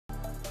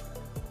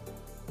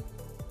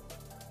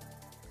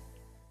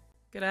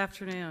Good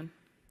afternoon.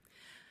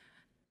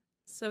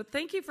 So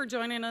thank you for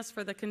joining us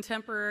for the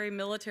Contemporary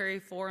Military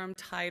Forum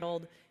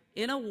titled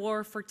In a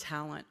War for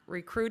Talent,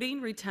 Recruiting,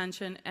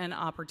 Retention, and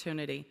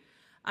Opportunity.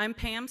 I'm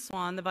Pam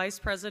Swan, the Vice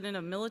President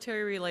of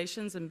Military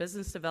Relations and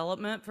Business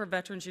Development for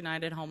Veterans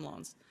United Home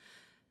Loans.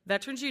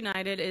 Veterans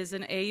United is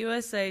an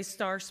AUSA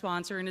star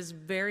sponsor and is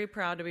very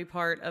proud to be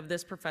part of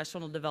this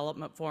professional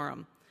development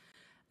forum.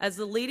 As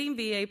the leading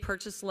VA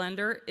purchase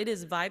lender, it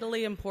is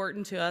vitally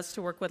important to us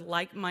to work with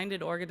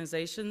like-minded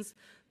organizations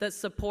that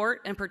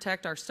support and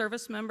protect our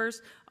service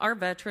members, our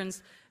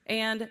veterans,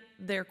 and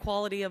their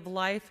quality of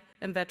life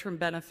and veteran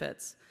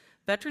benefits.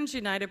 Veterans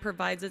United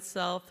prides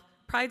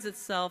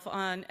itself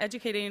on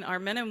educating our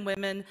men and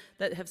women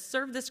that have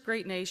served this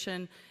great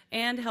nation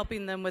and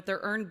helping them with their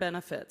earned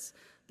benefits.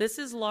 This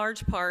is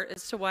large part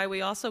as to why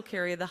we also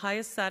carry the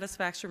highest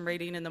satisfaction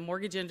rating in the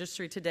mortgage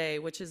industry today,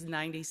 which is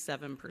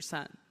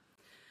 97%.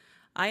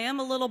 I am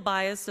a little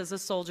biased as a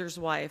soldier's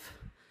wife,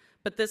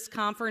 but this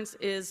conference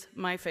is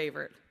my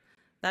favorite.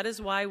 That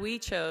is why we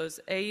chose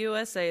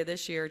AUSA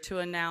this year to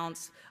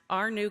announce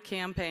our new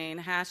campaign,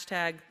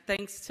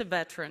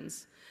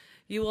 #ThanksToVeterans.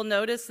 You will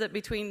notice that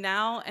between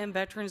now and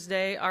Veterans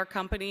Day, our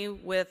company,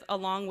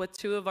 along with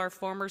two of our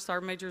former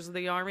Sergeant Majors of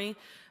the Army,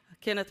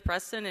 Kenneth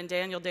Preston and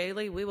Daniel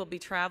Daly, we will be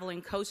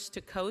traveling coast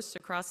to coast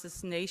across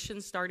this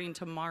nation starting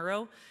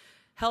tomorrow,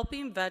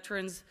 helping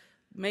veterans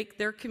make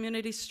their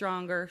community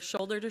stronger,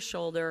 shoulder to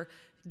shoulder,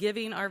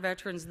 giving our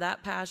veterans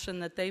that passion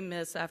that they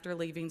miss after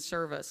leaving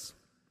service.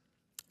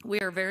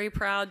 We are very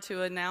proud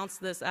to announce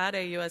this at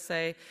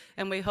AUSA,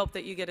 and we hope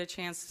that you get a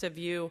chance to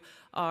view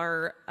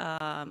our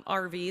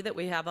RV that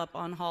we have up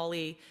on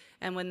Hawley.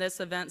 And when this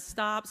event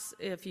stops,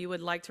 if you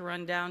would like to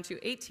run down to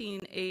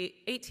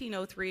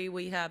 1803,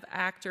 we have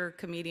actor,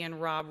 comedian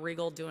Rob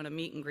Riggle doing a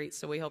meet and greet.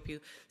 So we hope you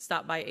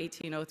stop by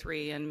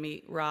 1803 and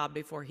meet Rob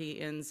before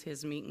he ends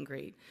his meet and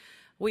greet.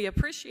 We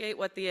appreciate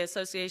what the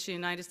Association of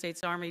the United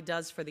States Army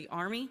does for the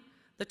Army,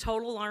 the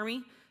total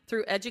Army,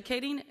 through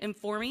educating,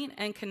 informing,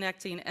 and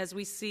connecting, as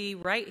we see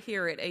right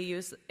here at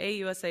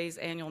AUSA's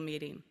annual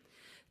meeting.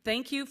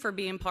 Thank you for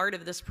being part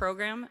of this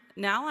program.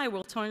 Now I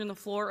will turn the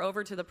floor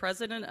over to the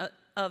President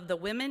of the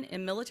Women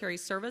in Military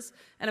Service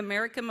and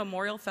American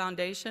Memorial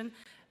Foundation,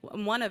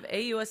 one of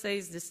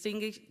AUSA's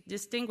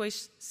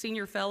distinguished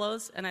senior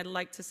fellows, and I'd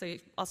like to say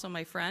also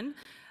my friend,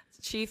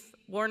 Chief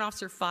Warrant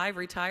Officer 5,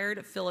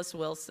 retired Phyllis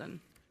Wilson.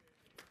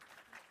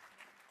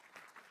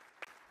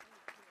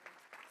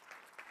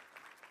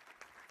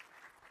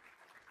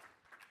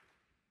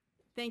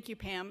 Thank you,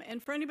 Pam.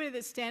 And for anybody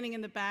that's standing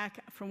in the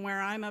back from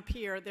where I'm up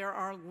here, there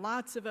are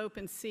lots of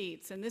open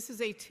seats. And this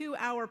is a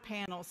 2-hour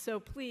panel, so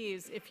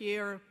please, if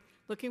you're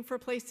looking for a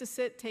place to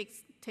sit,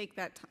 take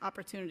that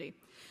opportunity.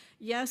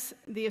 Yes,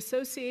 the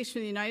Association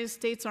of the United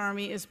States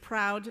Army is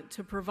proud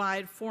to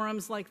provide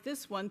forums like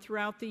this one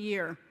throughout the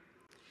year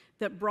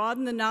that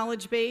broaden the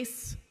knowledge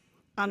base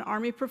on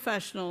Army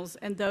professionals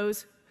and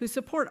those who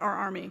support our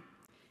Army.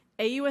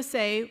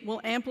 AUSA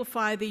will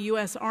amplify the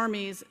U.S.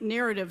 Army's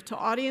narrative to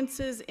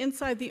audiences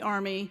inside the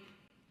Army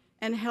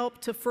and help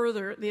to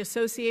further the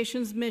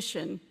Association's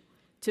mission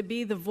to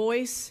be the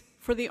voice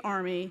for the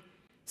Army,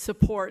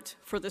 support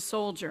for the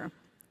soldier.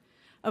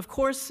 Of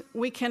course,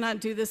 we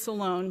cannot do this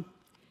alone.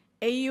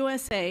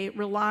 AUSA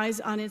relies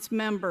on its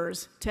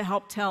members to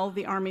help tell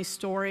the Army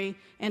story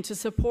and to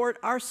support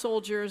our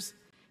soldiers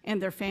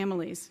and their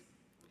families.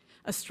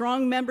 A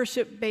strong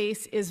membership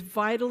base is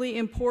vitally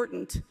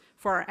important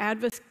for our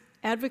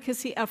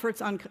advocacy efforts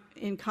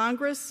in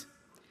Congress,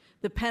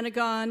 the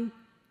Pentagon,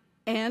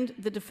 and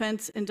the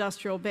Defense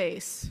Industrial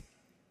Base,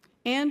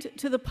 and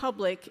to the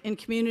public in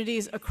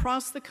communities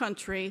across the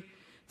country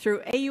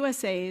through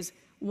AUSA's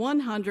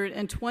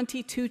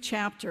 122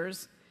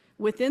 chapters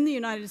within the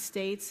United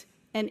States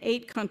and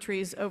 8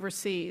 countries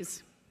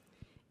overseas.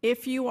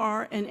 If you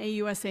are an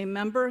AUSA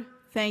member,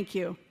 thank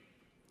you.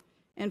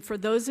 And for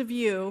those of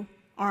you,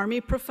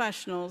 Army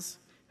professionals,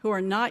 who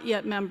are not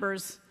yet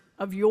members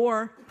of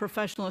your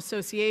professional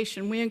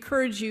association, we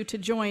encourage you to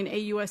join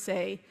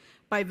AUSA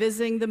by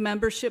visiting the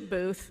membership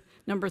booth,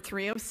 number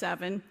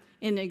 307,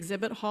 in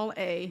Exhibit Hall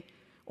A,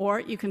 or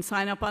you can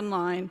sign up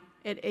online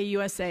at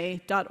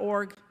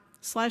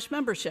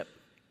ausa.org/membership.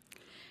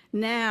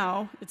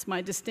 Now, it's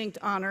my distinct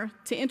honor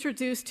to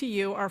introduce to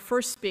you our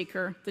first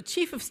speaker, the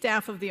Chief of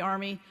Staff of the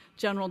Army,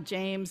 General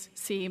James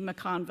C.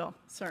 McConville.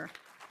 Sir.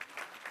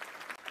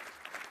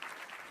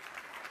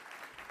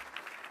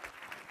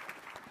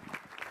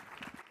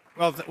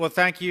 Well,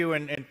 thank you,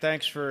 and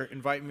thanks for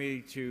inviting me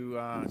to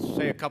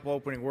say a couple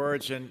opening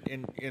words.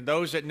 And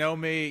those that know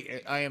me,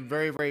 I am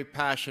very, very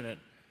passionate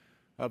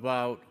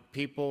about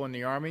people in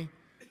the Army,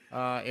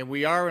 and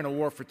we are in a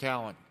war for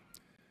talent.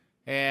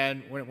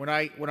 And when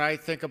I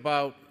think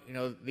about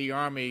the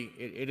Army,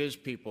 it is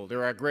people.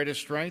 They're our greatest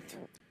strength.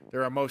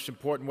 They're our most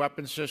important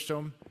weapon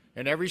system.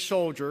 And every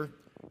soldier,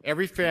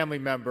 every family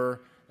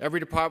member, every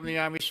Department of the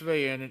Army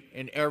civilian,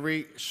 and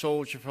every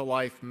soldier for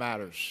life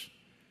matters.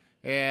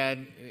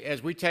 And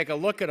as we take a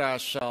look at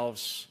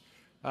ourselves,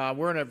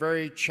 We're in a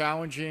very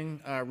challenging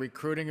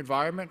recruiting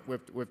environment.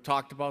 We've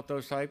talked about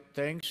those type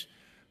things.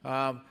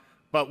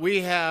 But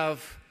we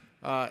have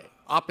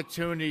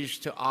opportunities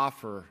to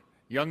offer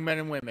young men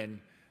and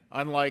women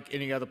unlike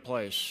any other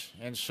place.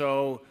 And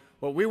so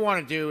what we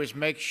want to do is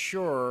make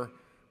sure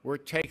we're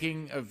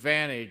taking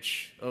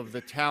advantage of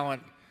the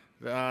talent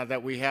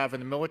that we have in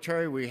the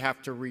military. We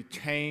have to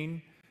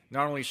retain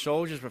not only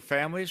soldiers but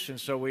families,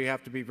 and so we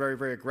have to be very,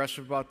 very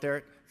aggressive about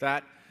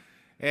that.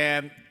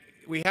 And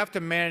we have to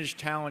manage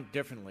talent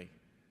differently.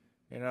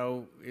 You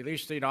know, at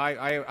least, you know,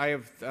 I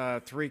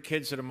have 3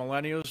 kids that are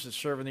millennials that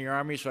serve in the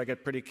Army, so I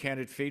get pretty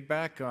candid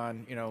feedback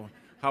on, you know,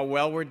 how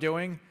well we're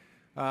doing.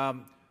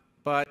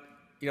 But,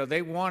 you know,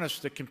 they want us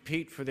to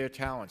compete for their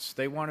talents.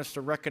 They want us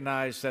to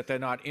recognize that they're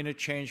not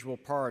interchangeable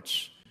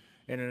parts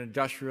in an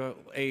industrial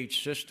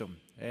age system.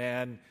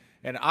 And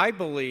I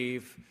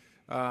believe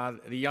the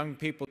young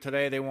people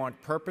today, they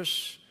want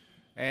purpose,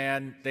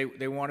 and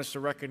they want us to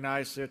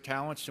recognize their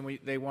talents, and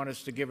they want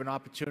us to give an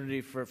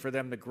opportunity for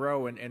them to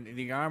grow. And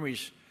the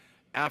Army's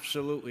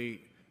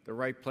absolutely the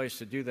right place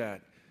to do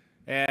that.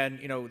 And,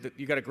 you know,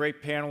 you got a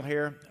great panel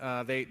here.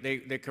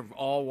 They cover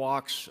all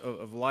walks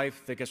of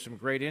life. They get some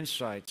great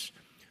insights.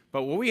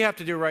 But what we have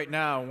to do right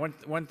now,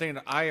 one thing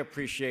that I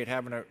appreciate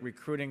having a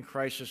recruiting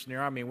crisis in the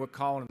Army, and we're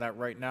calling it that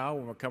right now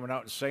when we're coming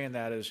out and saying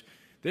that, is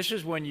this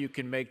is when you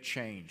can make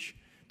change.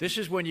 This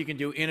is when you can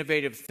do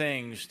innovative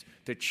things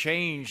to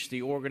change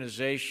the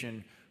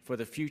organization for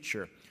the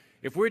future.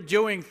 If we're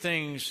doing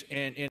things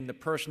in the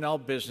personnel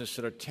business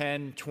that are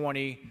 10,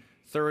 20,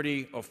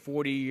 30, or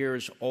 40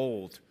 years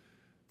old,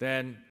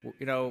 then,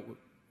 you know,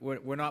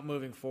 we're not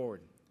moving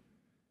forward.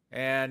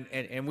 And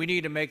we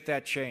need to make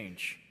that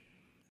change.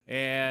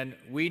 And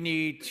we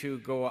need to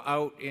go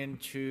out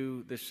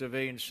into the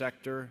civilian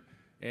sector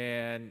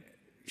and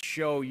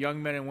show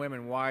young men and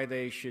women why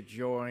they should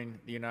join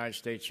the United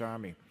States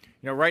Army.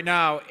 You know, right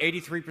now,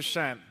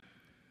 83%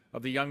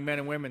 of the young men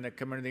and women that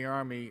come into the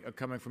Army are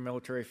coming from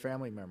military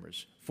family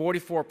members.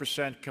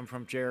 44% come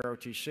from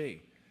JROTC.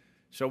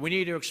 So we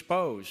need to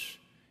expose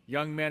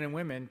young men and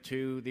women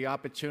to the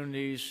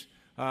opportunities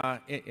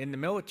in the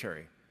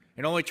military.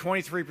 And only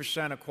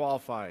 23% are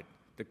qualified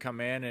to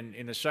come in.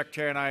 And the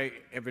Secretary and I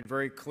have been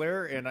very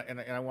clear, and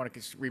I want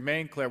to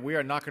remain clear, we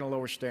are not going to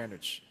lower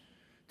standards.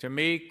 To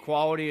me,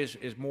 quality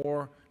is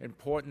more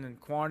important than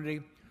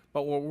quantity.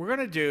 But what we're going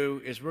to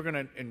do is we're going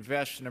to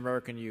invest in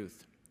American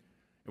youth.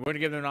 And we're going to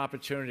give them an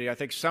opportunity. I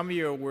think some of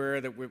you are aware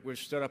that we've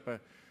stood up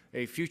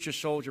a future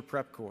soldier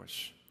prep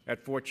course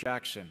at Fort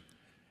Jackson.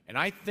 And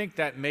I think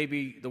that may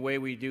be the way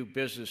we do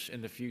business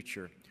in the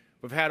future.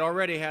 We've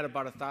already had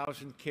about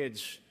 1,000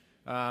 kids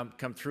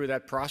come through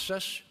that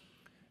process.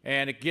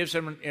 And it gives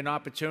them an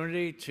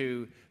opportunity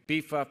to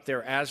beef up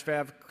their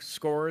ASVAB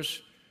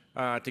scores,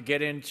 to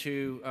get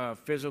into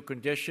physical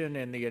condition,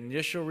 and the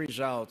initial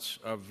results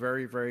are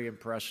very, very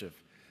impressive.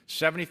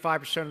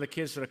 75% of the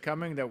kids that are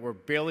coming that were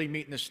barely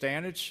meeting the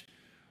standards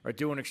are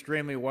doing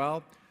extremely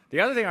well. The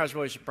other thing I was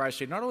really surprised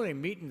to see, not only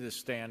meeting the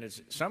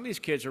standards, some of these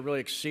kids are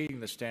really exceeding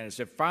the standards.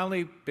 They've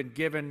finally been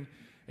given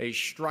a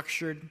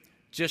structured,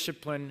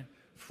 disciplined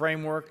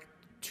framework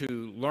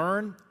to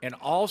learn and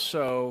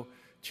also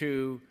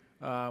to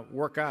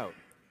work out.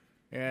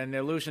 And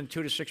they're losing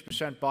 2 to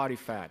 6% body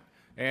fat.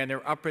 And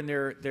they're up in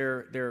their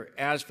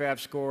ASVAB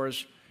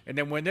scores. And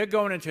then when they're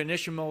going into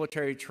initial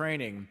military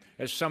training,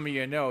 as some of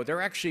you know,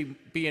 they're actually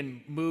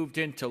being moved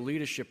into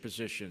leadership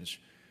positions,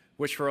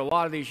 which for a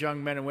lot of these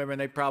young men and women,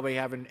 they probably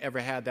haven't ever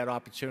had that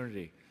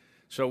opportunity.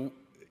 So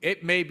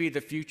it may be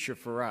the future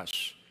for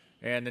us.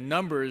 And the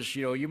numbers,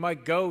 you know, you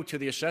might go to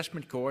the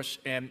assessment course,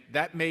 and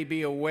that may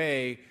be a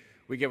way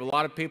we give a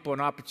lot of people an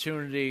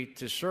opportunity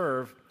to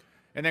serve.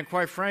 And then,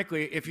 quite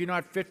frankly, if you're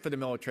not fit for the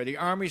military, the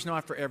Army's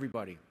not for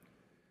everybody.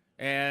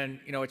 And,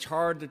 you know, it's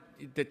hard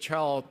to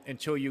tell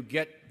until you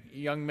get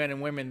young men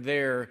and women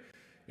there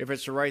if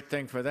it's the right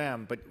thing for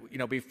them. But, you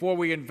know, before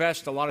we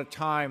invest a lot of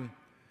time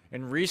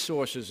and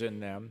resources in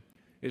them,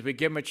 is we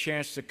give them a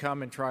chance to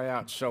come and try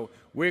out. So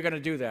we're going to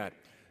do that.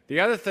 The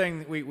other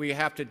thing we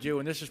have to do,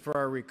 and this is for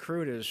our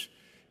recruiters,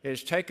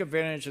 is take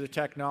advantage of the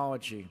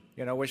technology.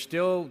 You know, we're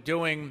still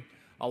doing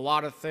a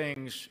lot of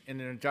things in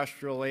an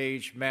industrial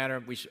age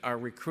manner. Our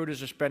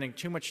recruiters are spending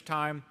too much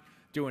time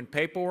doing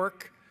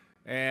paperwork,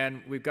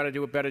 and we've got to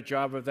do a better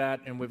job of that.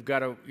 And we've got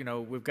to, you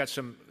know, we've got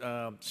some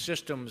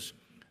systems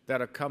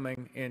that are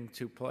coming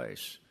into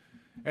place.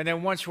 And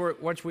then once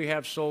we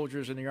have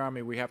soldiers in the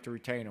Army, we have to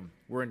retain them.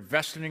 We're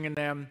investing in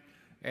them,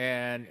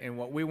 and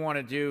what we want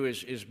to do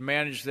is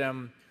manage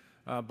them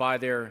by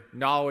their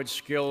knowledge,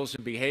 skills,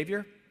 and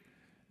behavior.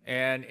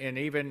 And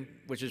even,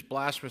 which is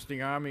blasphemous in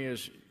the Army,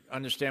 is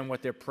understand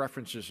what their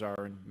preferences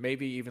are, and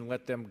maybe even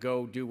let them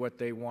go do what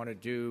they want to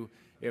do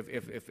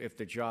if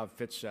the job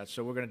fits that.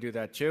 So we're going to do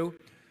that too.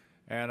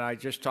 And I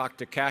just talked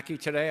to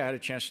CACI today. I had a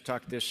chance to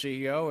talk to their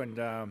CEO,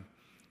 and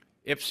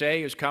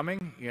IPSA is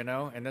coming, you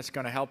know, and that's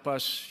going to help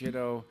us, you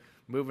know,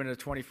 move into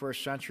the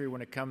 21st century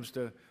when it comes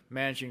to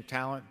managing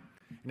talent.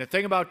 And the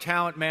thing about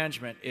talent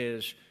management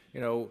is,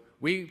 you know,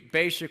 we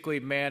basically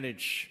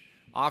manage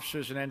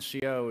officers and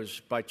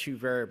NCOs by two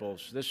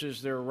variables. This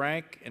is their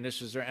rank and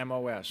this is their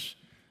MOS.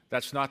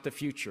 That's not the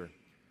future.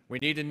 We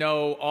need to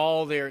know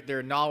all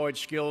their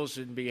knowledge, skills,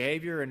 and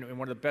behavior, and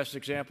one of the best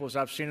examples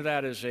I've seen of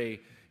that is a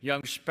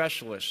young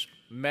specialist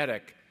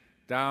medic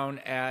down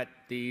at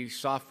the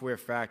software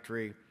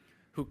factory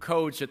who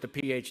codes at the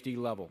PhD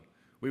level.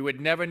 We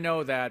would never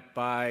know that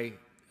by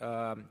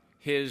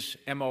his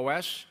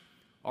MOS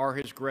or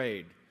his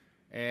grade.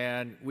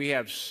 And we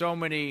have so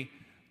many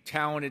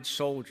talented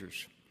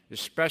soldiers,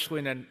 especially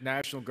in the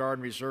National Guard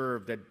and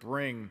Reserve, that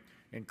bring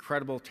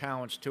incredible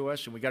talents to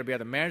us, and we got to be able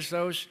to manage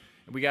those,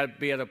 and we got to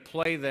be able to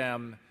play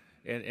them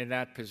in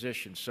that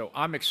position. So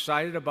I'm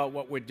excited about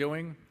what we're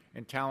doing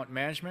in talent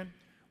management.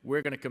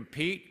 We're going to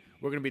compete.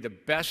 We're going to be the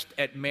best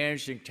at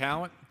managing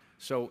talent.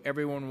 So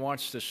everyone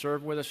wants to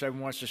serve with us,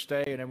 everyone wants to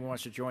stay, and everyone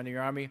wants to join the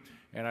Army.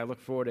 And I look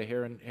forward to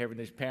hearing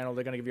this panel.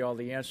 They're going to give you all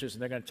the answers,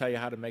 and they're going to tell you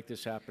how to make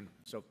this happen.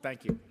 So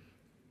thank you.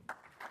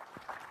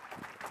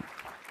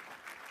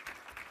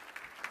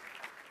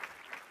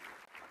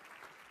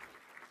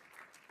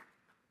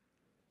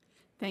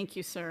 Thank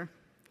you, sir.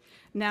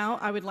 Now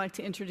I would like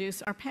to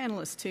introduce our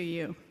panelists to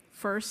you.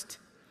 First,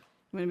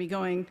 I'm going to be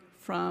going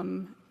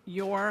from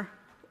your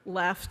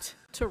left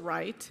to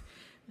right.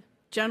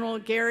 General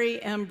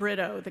Gary M.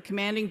 Brito, the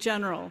Commanding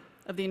General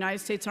of the United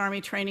States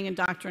Army Training and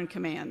Doctrine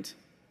Command.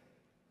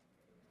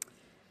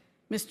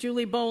 Ms.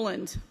 Julie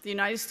Boland, the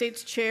United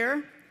States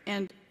Chair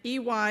and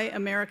EY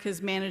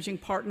America's Managing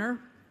Partner.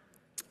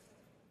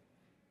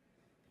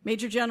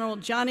 Major General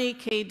Johnny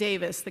K.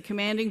 Davis, the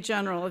Commanding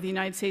General of the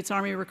United States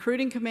Army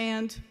Recruiting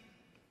Command.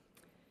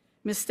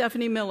 Ms.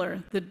 Stephanie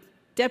Miller, the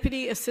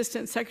Deputy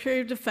Assistant Secretary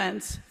of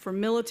Defense for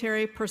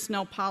Military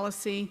Personnel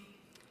Policy.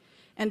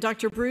 And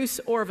Dr. Bruce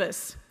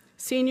Orvis,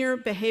 Senior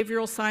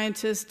Behavioral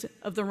Scientist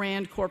of the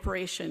RAND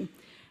Corporation.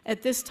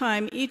 At this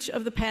time, each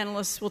of the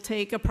panelists will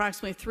take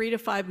approximately 3 to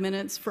 5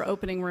 minutes for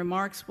opening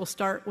remarks. We'll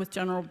start with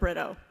General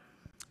Brito.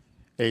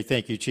 Hey,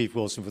 thank you, Chief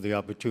Wilson, for the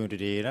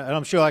opportunity. And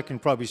I'm sure I can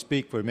probably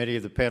speak for many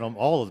of the panel,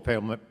 all of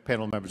the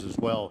panel members as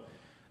well,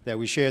 that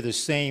we share the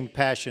same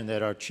passion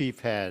that our Chief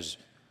has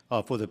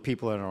for the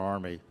people in our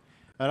Army.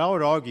 And I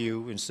would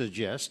argue and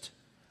suggest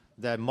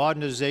that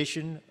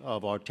modernization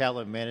of our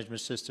talent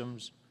management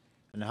systems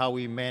and how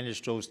we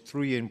manage those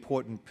three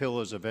important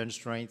pillars of end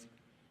strength,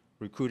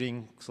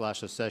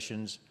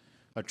 recruiting/accessions,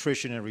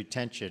 attrition, and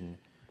retention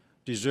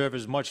deserve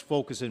as much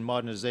focus in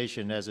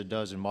modernization as it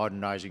does in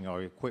modernizing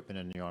our equipment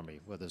in the Army,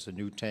 whether it's a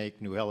new tank,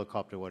 new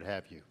helicopter, what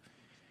have you.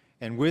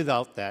 And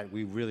without that,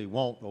 we really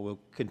won't, or we'll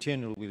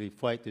continually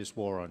fight this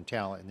war on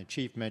talent. And the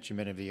Chief mentioned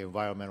many of the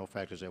environmental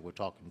factors that we're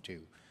talking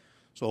to.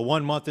 So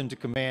 1 month into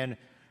command,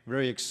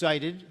 very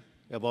excited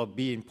about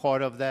being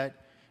part of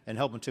that and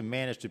helping to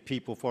manage the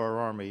people for our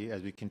Army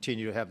as we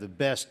continue to have the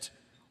best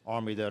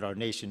Army that our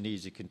nation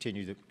needs to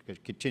continue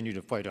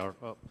to fight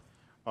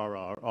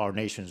our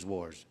nation's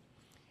wars.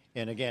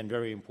 And again,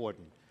 very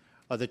important.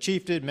 The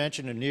Chief did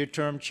mention a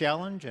near-term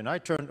challenge, and I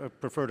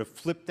prefer to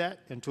flip that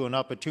into an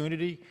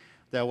opportunity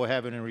that we're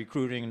having in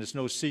recruiting, and it's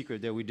no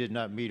secret that we did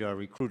not meet our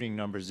recruiting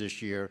numbers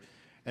this year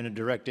and a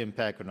direct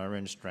impact on our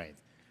end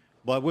strength.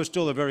 But we're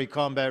still a very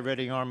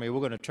combat-ready Army. We're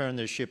going to turn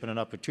this ship into an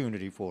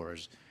opportunity for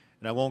us.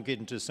 And I won't get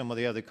into some of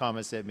the other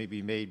comments that may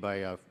be made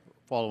by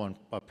following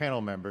panel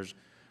members,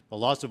 but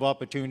lots of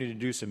opportunity to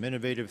do some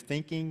innovative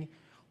thinking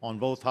on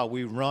both how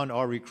we run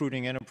our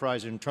recruiting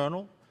enterprise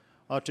internal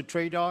to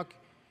TRADOC,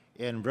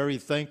 and very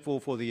thankful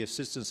for the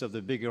assistance of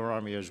the bigger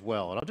Army as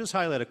well. And I'll just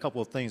highlight a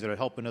couple of things that are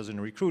helping us in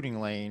the recruiting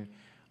lane.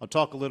 I'll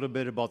talk a little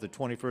bit about the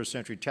 21st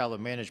century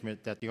talent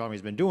management that the Army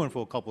has been doing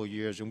for a couple of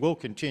years and will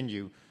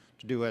continue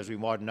to do as we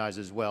modernize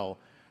as well,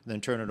 and then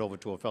turn it over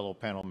to a fellow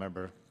panel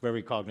member,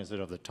 very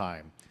cognizant of the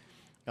time.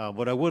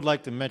 But I would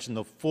like to mention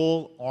the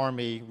full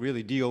Army,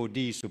 really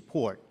DOD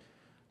support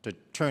to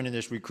turning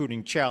this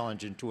recruiting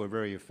challenge into a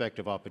very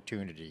effective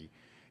opportunity.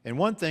 And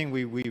one thing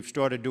we've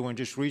started doing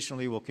just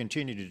recently, we'll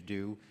continue to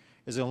do,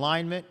 is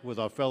alignment with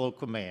our fellow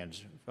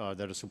commands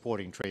that are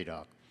supporting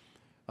TRADOC.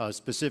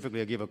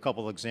 Specifically, I'll give a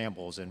couple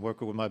examples, and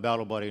working with my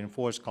battle buddy in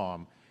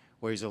FORSCOM,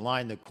 where he's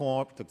aligned the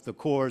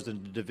corps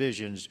and the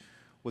divisions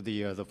with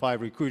the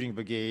 5 recruiting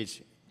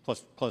brigades,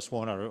 plus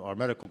one, our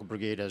medical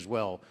brigade as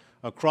well,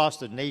 across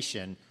the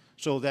nation,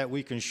 so that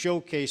we can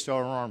showcase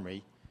our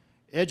Army,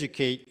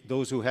 educate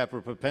those who have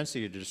a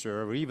propensity to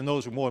serve, or even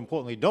those who, more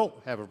importantly, don't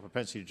have a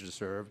propensity to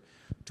serve,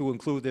 to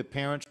include their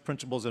parents,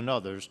 principals, and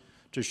others,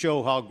 to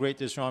show how great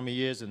this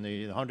Army is and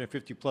the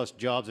 150-plus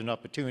jobs and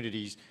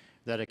opportunities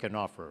that it can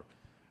offer.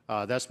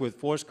 That's with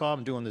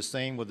FORSCOM, doing the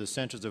same with the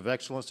Centers of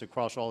Excellence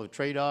across all of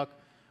TRADOC,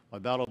 my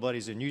battle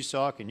buddies in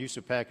USOC and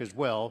USAPAC as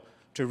well,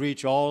 to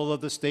reach all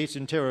of the states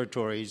and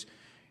territories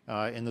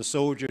and the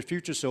soldiers,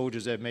 future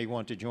soldiers that may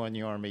want to join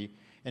the Army,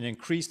 and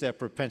increase that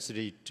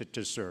propensity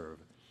to serve.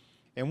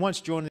 And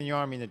once joining the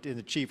Army, and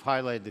the Chief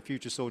highlighted the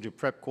Future Soldier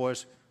Prep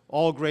Course,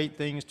 all great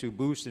things to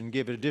boost and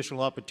give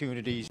additional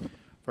opportunities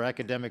for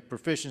academic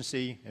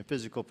proficiency and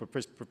physical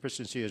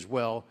proficiency as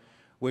well,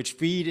 which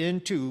feed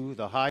into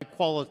the high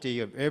quality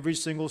of every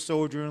single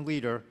soldier and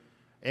leader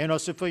and our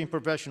civilian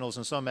professionals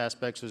in some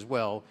aspects as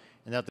well,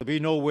 and that there be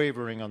no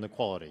wavering on the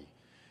quality.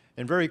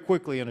 And very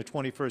quickly in the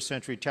 21st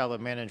century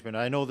talent management,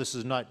 I know this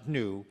is not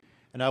new,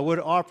 and I would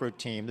offer,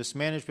 team, this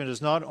management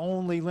is not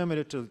only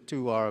limited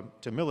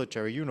to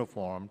military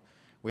uniform.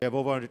 We have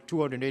over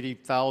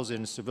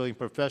 280,000 civilian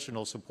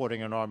professionals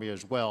supporting an Army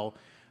as well,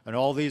 and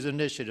all these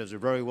initiatives are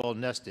very well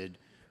nested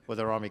with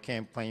our Army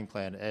campaign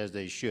plan, as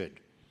they should.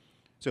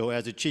 So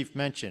as the Chief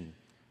mentioned,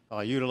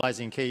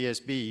 utilizing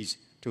KSBs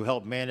to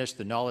help manage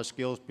the knowledge,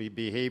 skills,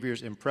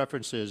 behaviors, and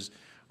preferences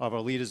of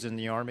our leaders in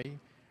the Army.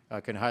 I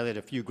can highlight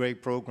a few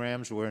great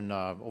programs. We're in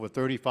over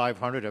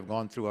 3,500 have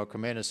gone through our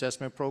command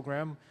assessment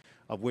program,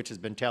 of which has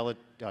been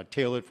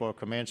tailored for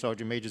command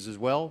sergeant majors as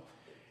well.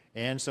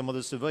 And some of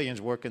the civilians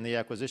work in the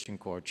acquisition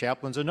corps.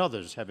 Chaplains and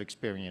others have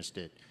experienced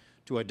it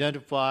to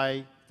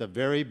identify the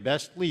very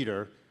best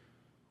leader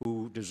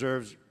who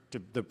deserves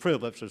the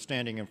privilege of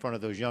standing in front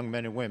of those young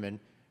men and women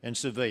and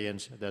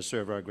civilians that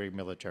serve our great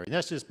military. And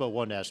that's just but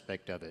one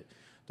aspect of it.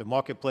 The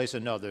marketplace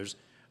and others,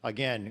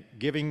 again,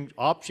 giving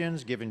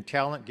options, giving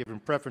talent, giving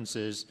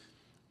preferences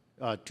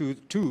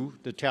to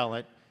the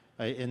talent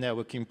in that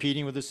we're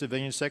competing with the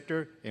civilian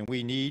sector, and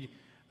we need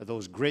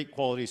those great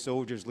quality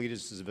soldiers,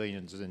 leaders, and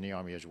civilians in the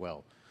Army as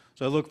well.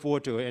 So I look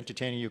forward to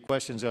entertaining your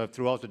questions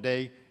throughout the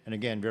day, and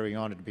again, very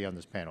honored to be on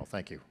this panel.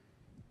 Thank you.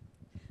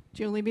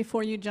 Julie,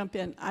 before you jump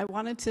in, I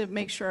wanted to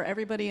make sure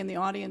everybody in the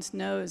audience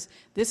knows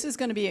this is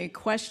going to be a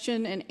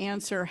question and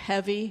answer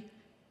heavy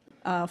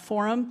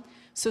forum.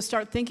 So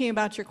start thinking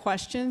about your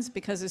questions,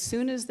 because as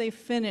soon as they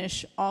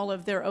finish all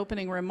of their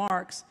opening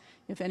remarks,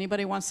 if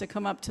anybody wants to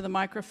come up to the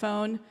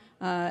microphone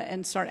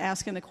and start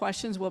asking the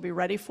questions, we'll be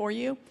ready for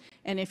you.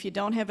 And if you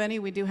don't have any,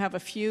 we do have a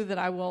few that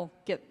I will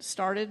get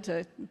started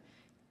to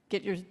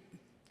get your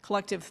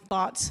collective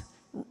thoughts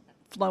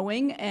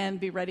flowing and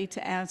be ready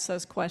to ask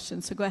those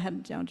questions. So go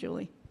ahead now,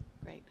 Julie.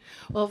 Great.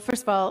 Well,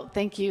 first of all,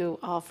 thank you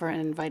all for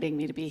inviting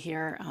me to be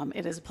here.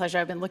 It is a pleasure.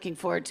 I've been looking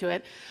forward to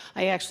it.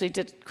 I actually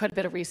did quite a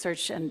bit of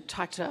research and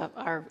talked to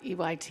our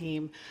EY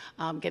team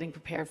getting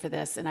prepared for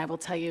this. And I will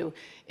tell you,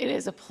 it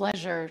is a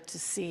pleasure to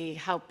see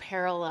how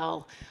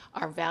parallel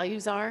our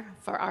values are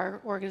for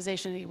our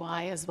organization at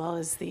EY as well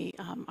as the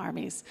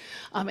Army's.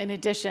 In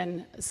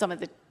addition, some of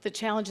the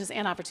challenges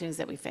and opportunities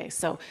that we face.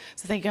 So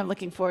thank you. I'm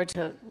looking forward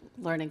to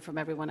learning from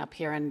everyone up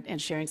here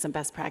and sharing some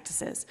best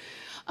practices.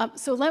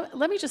 So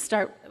let me just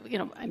start,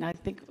 and I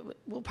think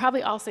we'll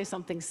probably all say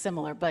something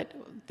similar, but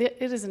it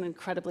is an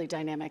incredibly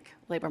dynamic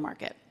labor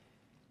market.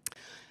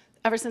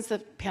 Ever since the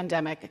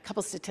pandemic, a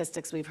couple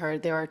statistics we've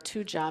heard, there are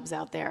 2 jobs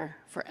out there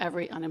for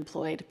every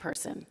unemployed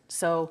person.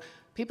 So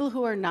people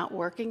who are not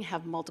working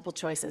have multiple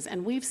choices,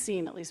 and we've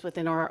seen, at least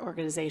within our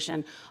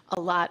organization,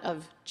 a lot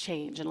of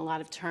change and a lot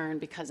of turn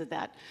because of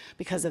that,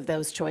 because of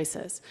those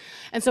choices.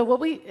 And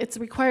so it's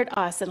required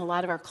us and a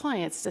lot of our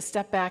clients to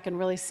step back and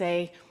really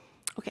say,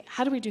 okay,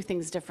 how do we do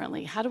things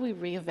differently? How do we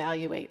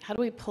reevaluate? How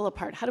do we pull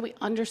apart? How do we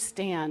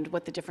understand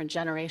what the different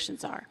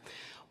generations are?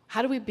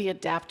 How do we be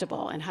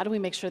adaptable? And how do we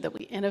make sure that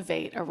we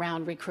innovate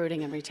around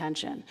recruiting and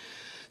retention?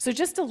 So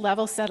just to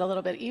level set a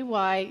little bit,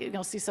 EY,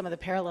 you'll see some of the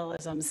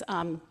parallelisms.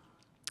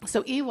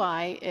 So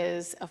EY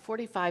is a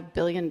 $45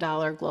 billion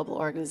global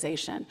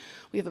organization.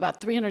 We have about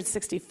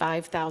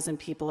 365,000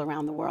 people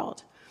around the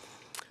world.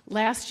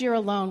 Last year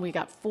alone, we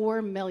got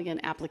 4 million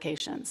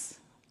applications,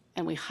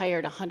 and we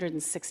hired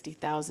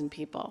 160,000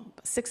 people,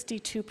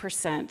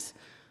 62%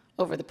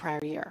 over the prior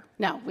year.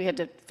 Now, we had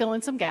to fill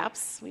in some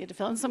gaps. We had to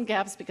fill in some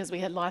gaps because we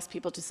had lost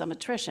people to some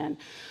attrition.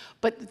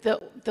 But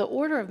the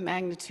order of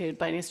magnitude,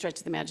 by any stretch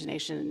of the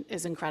imagination,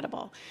 is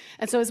incredible.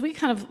 And so as we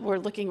kind of were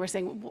looking, we're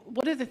saying,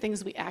 what are the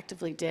things we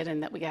actively did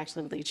and that we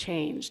actually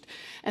changed?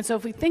 And so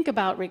if we think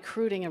about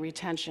recruiting and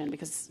retention,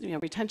 because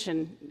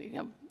retention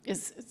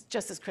is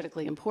just as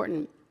critically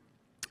important,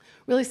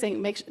 really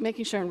saying,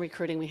 making sure in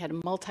recruiting we had a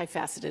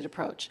multifaceted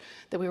approach,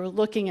 that we were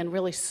looking and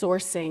really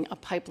sourcing a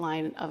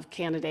pipeline of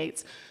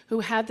candidates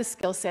who had the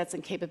skill sets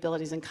and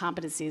capabilities and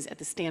competencies at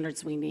the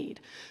standards we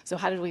need. So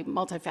how do we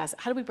multifaceted?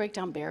 How do we break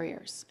down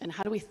barriers? And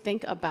how do we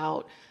think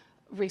about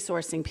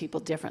resourcing people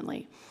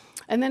differently?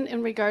 And then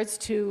in regards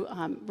to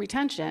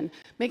retention,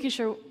 making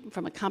sure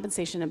from a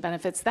compensation and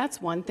benefits,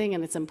 that's one thing,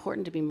 and it's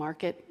important to be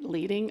market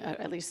leading,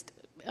 at least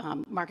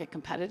market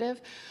competitive,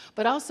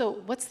 but also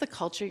what's the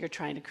culture you're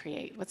trying to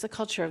create? What's the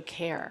culture of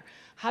care?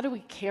 How do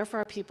we care for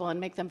our people and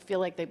make them feel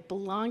like they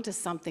belong to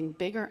something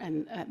bigger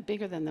and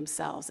bigger than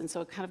themselves? And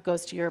so it kind of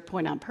goes to your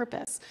point on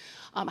purpose.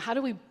 How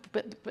do we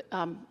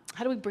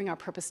bring our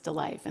purpose to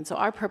life? And so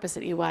our purpose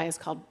at EY is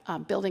called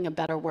Building a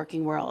Better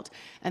Working World,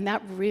 and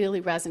that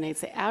really resonates.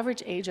 The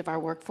average age of our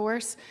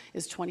workforce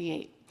is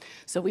 28.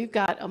 So we've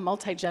got a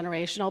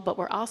multi-generational, but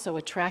we're also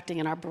attracting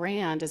in our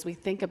brand as we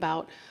think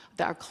about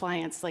our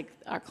clients, like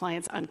our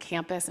clients on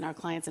campus and our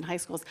clients in high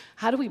schools,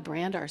 how do we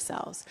brand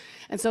ourselves?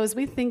 And so as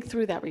we think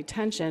through that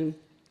retention,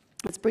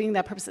 It's bringing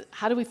that purpose.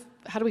 How do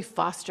we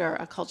foster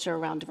a culture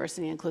around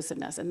diversity and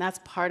inclusiveness? And that's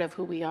part of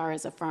who we are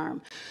as a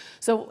firm.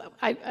 So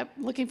I'm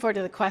looking forward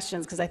to the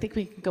questions, because I think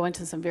we can go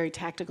into some very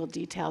tactical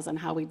details on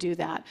how we do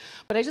that.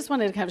 But I just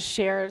wanted to kind of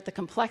share the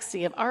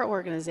complexity of our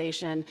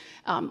organization.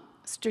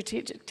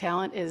 Strategic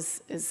talent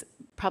is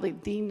probably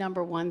the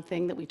number one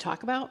thing that we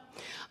talk about,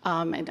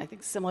 and I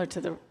think similar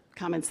to the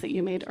comments that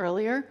you made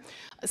earlier.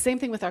 Same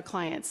thing with our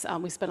clients.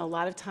 We spend a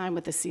lot of time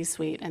with the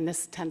C-suite, and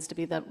this tends to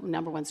be the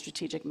number one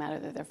strategic matter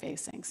that they're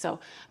facing. So I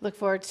look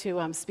forward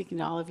to speaking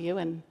to all of you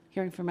and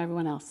hearing from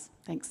everyone else.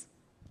 Thanks.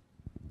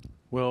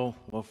 Well,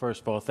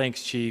 first of all,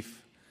 thanks,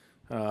 Chief.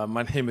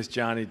 My name is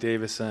Johnny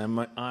Davis,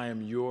 and I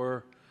am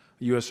your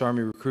U.S.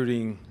 Army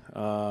recruiting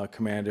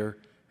commander,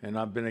 and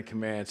I've been in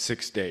command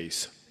 6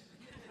 days.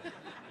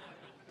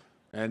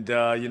 And,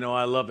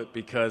 I love it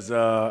because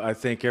I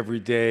think every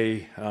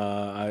day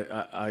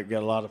I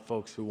get a lot of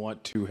folks who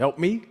want to help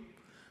me,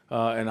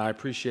 and I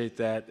appreciate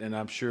that, and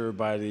I'm sure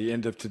by the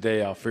end of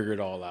today I'll figure it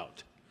all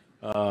out.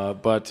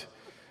 But,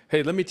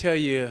 hey, let me tell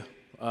you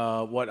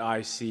what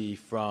I see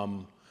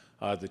from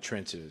the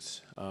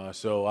trenches.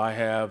 So I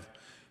have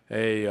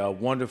a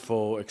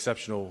wonderful,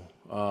 exceptional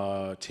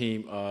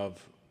team of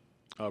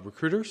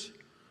recruiters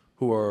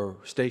who are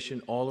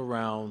stationed all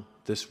around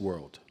this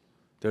world.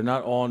 They're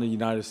not all in the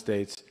United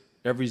States.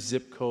 Every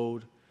zip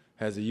code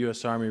has a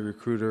U.S. Army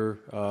recruiter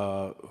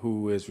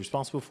who is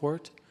responsible for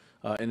it.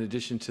 In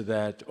addition to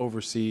that,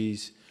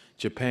 overseas,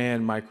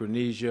 Japan,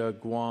 Micronesia,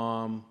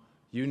 Guam,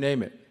 you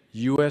name it,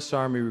 U.S.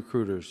 Army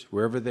recruiters,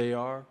 wherever they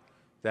are,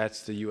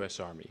 that's the U.S.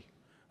 Army.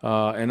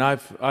 And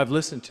I've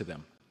listened to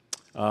them.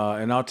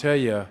 And I'll tell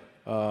you,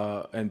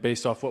 and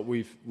based off what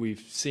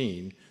we've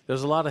seen,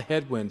 there's a lot of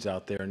headwinds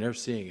out there, and they're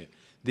seeing it.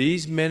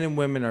 These men and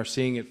women are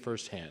seeing it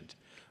firsthand.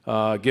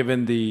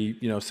 Given the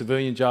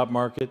civilian job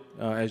market,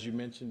 as you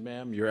mentioned,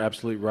 ma'am, you're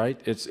absolutely right.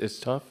 It's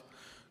tough.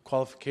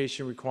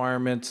 Qualification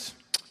requirements,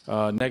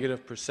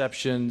 negative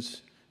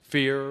perceptions,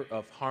 fear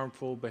of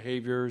harmful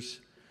behaviors.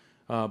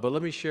 But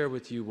let me share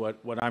with you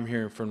what I'm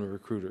hearing from the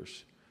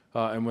recruiters.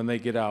 And when they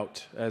get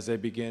out, as they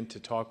begin to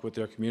talk with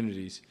their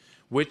communities,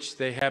 which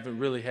they haven't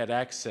really had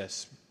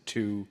access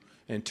to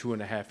in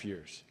 2.5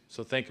 years.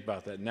 So think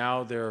about that.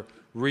 Now they're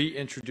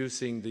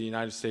reintroducing the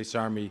United States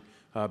Army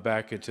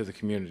back into the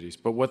communities.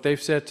 But what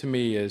they've said to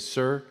me is,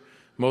 sir,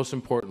 most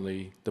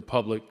importantly, the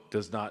public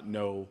does not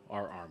know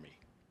our Army.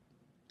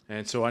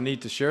 And so I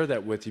need to share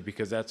that with you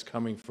because that's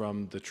coming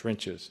from the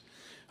trenches.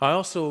 I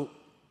also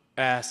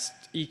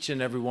asked each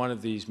and every one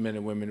of these men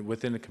and women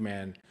within the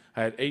command,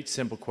 I had 8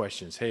 simple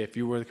questions. Hey, if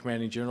you were the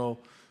commanding general,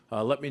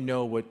 let me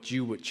know what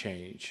you would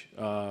change,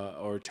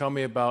 or tell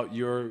me about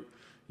your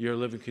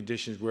living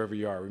conditions wherever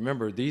you are.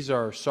 Remember, these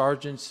are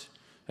sergeants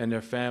and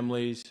their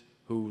families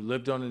who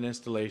lived on an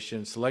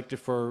installation, selected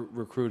for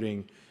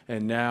recruiting,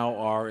 and now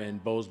are in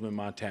Bozeman,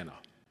 Montana.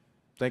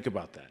 Think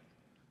about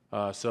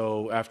that.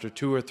 So after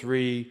 2 or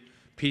 3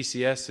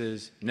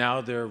 PCSs, now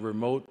they're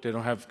remote. They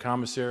don't have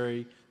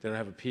commissary. They don't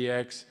have a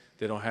PX.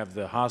 They don't have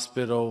the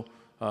hospital.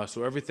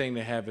 So everything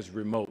they have is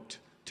remote,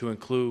 to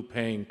include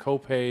paying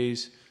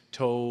co-pays,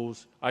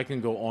 tolls. I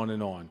can go on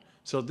and on.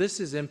 So this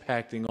is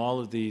impacting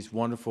all of these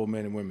wonderful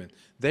men and women.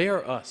 They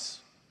are us.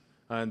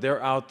 And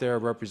they're out there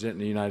representing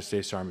the United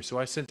States Army. So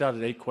I sent out an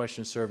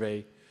 8-question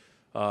survey.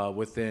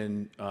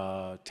 Within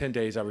 10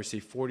 days, I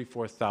received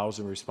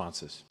 44,000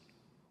 responses.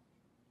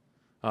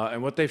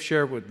 And what they've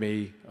shared with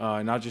me,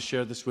 and I'll just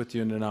share this with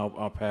you, and then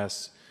I'll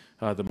pass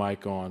the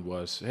mic on,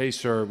 was, hey,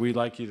 sir, we'd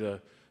like you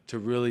to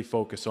really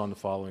focus on the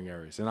following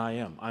areas. And I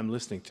am. I'm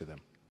listening to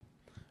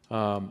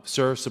them.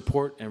 Sir,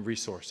 support and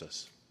resource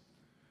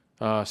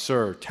us.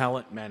 Sir,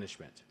 talent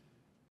management.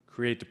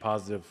 Create the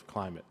positive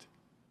climate.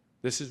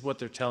 This is what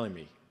they're telling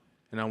me,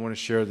 and I want to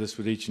share this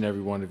with each and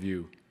every one of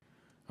you.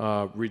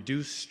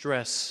 Reduce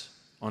stress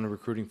on the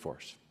recruiting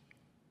force.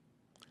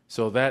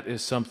 So that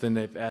is something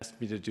they've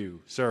asked me to do.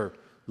 Sir,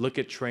 look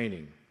at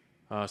training.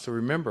 So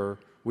remember,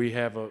 we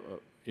have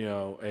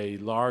a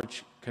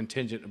large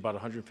contingent, about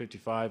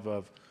 155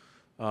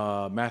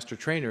 of master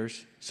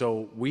trainers.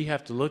 So we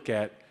have to look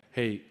at,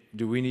 hey,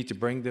 do we need to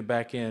bring them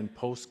back in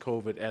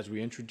post-COVID as we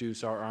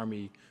introduce our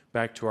Army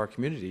back to our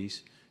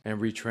communities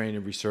and retrain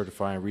and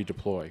recertify and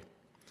redeploy?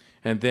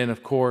 And then,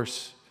 of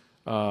course,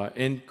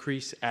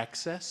 increase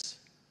access.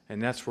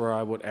 And that's where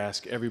I would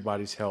ask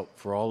everybody's help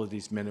for all of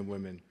these men and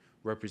women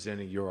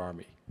representing your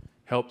Army.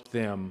 Help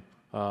them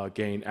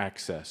gain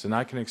access. And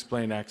I can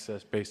explain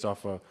access based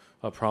off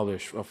probably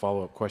a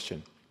follow-up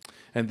question.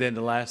 And then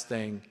the last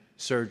thing,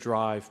 sir,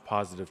 drive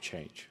positive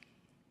change.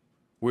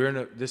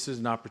 This is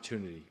an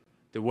opportunity.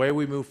 The way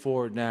we move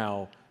forward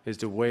now is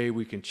the way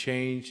we can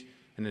change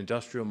an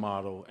industrial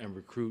model and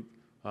recruit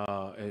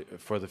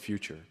for the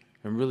future,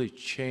 and really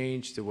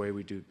change the way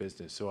we do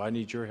business. So I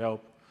need your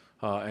help.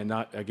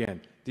 Again,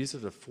 these are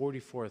the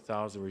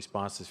 44,000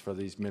 responses for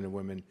these men and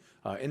women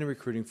in the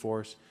recruiting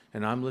force,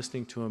 and I'm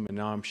listening to them, and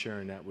now I'm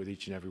sharing that with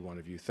each and every one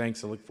of you.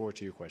 Thanks. I look forward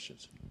to your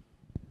questions.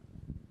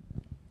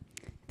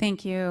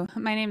 Thank you.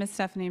 My name is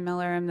Stephanie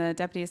Miller. I'm the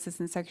Deputy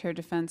Assistant Secretary of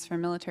Defense for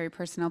Military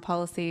Personnel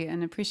Policy,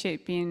 and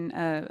appreciate being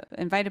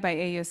invited by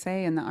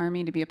AUSA and the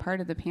Army to be a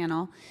part of the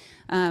panel.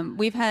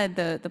 We've had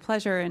the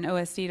pleasure in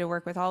OSD to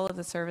work with all of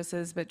the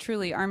services, but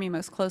truly Army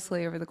most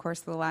closely over the course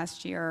of the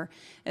last year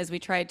as we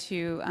tried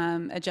to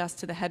adjust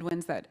to the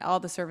headwinds that all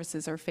the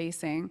services are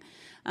facing.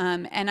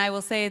 And I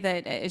will say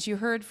that, as you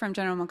heard from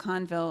General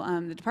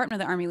McConville, the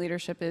Department of the Army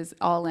leadership is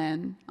all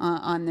in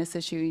on this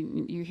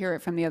issue. You hear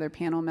it from the other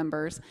panel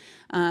members,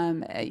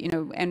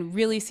 and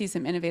really see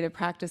some innovative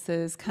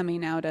practices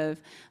coming out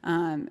of,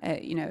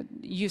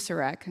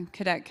 USAREC,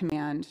 Cadet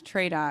Command,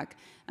 TRADOC,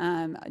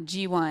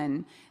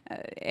 G1,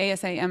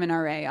 ASA,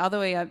 MNRA, all the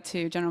way up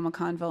to General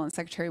McConville and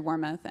Secretary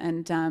Wormuth,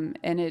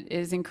 and it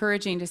is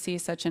encouraging to see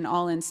such an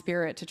all-in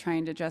spirit to try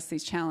and address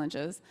these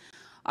challenges.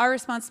 Our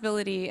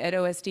responsibility at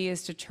OSD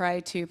is to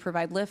try to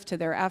provide lift to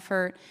their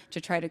effort,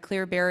 to try to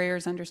clear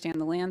barriers, understand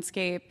the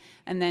landscape,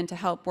 and then to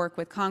help work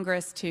with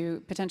Congress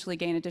to potentially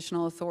gain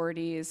additional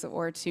authorities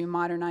or to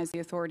modernize the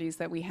authorities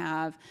that we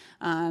have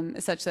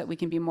such that we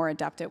can be more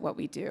adept at what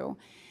we do.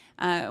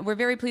 We're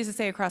very pleased to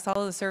say across all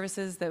of the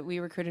services that we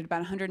recruited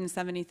about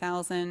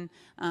 170,000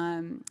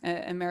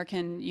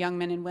 American young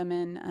men and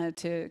women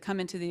to come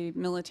into the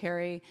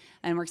military,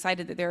 and we're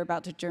excited that they're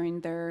about to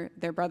join their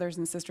brothers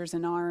and sisters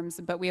in arms,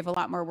 but we have a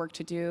lot more work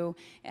to do,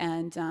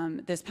 and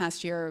this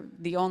past year,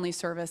 the only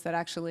service that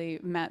actually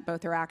met both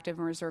their active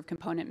and reserve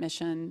component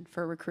mission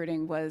for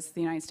recruiting was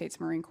the United States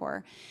Marine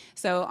Corps.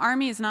 So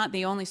Army is not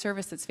the only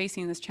service that's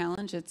facing this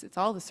challenge, it's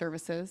all the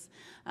services,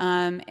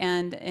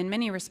 and in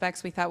many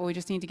respects, we thought, well, we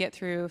just need to get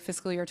through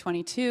fiscal year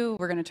 22.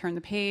 We're going to turn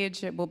the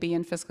page. It will be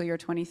in fiscal year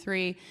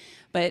 23.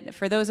 But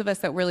for those of us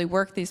that really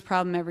work these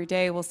problems every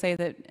day, we'll say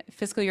that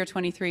fiscal year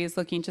 23 is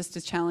looking just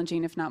as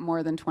challenging, if not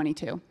more than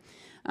 22.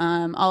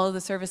 All of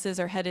the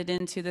services are headed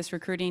into this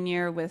recruiting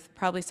year with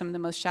probably some of the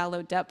most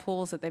shallow debt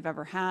pools that they've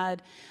ever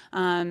had,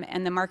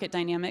 and the market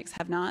dynamics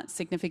have not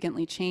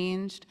significantly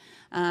changed.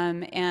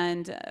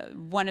 And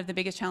one of the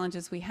biggest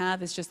challenges we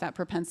have is just that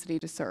propensity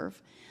to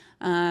serve.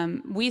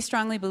 We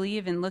strongly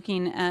believe in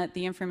looking at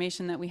the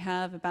information that we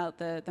have about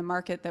the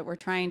market that we're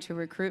trying to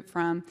recruit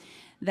from,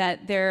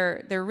 that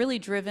they're really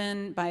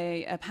driven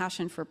by a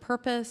passion for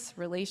purpose,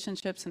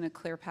 relationships, and a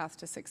clear path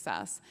to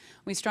success.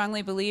 We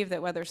strongly believe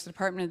that whether it's the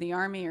Department of the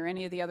Army or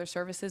any of the other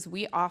services,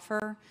 we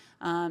offer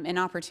an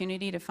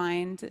opportunity to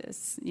find,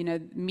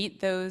 meet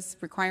those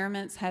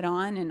requirements head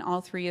on in all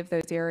three of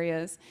those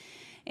areas.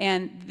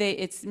 And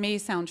it may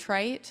sound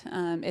trite.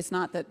 It's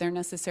not that they're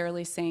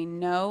necessarily saying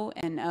no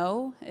and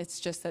O. It's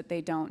just that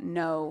they don't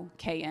know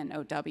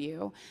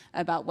KNOW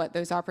about what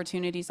those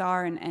opportunities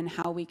are and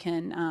how we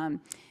can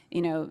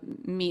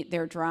meet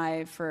their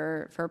drive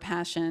for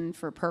passion,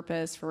 for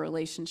purpose, for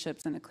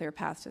relationships, and a clear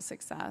path to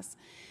success.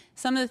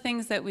 Some of the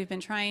things that we've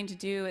been trying to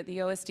do at the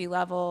OSD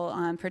level,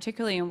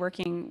 particularly in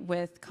working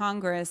with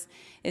Congress,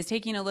 is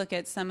taking a look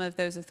at some of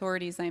those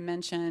authorities I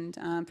mentioned,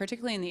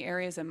 particularly in the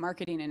areas of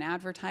marketing and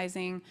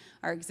advertising.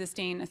 Our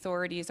existing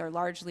authorities are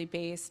largely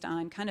based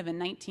on kind of a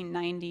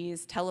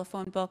 1990s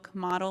telephone book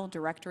model,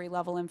 directory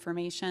level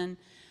information.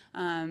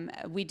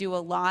 We do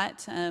a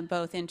lot,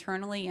 both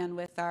internally and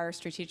with our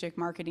strategic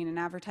marketing and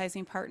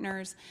advertising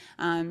partners,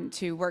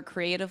 to work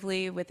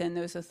creatively within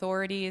those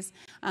authorities.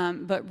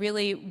 But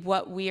really,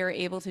 what we are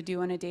able to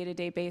do on a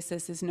day-to-day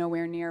basis is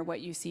nowhere near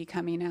what you see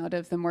coming out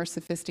of the more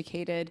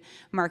sophisticated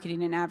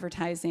marketing and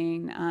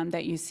advertising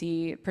that you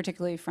see,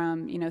 particularly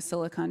from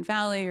Silicon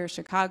Valley or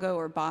Chicago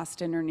or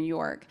Boston or New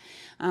York.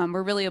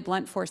 We're really a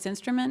blunt force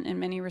instrument in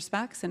many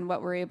respects in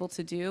what we're able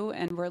to do,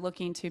 and we're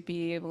looking to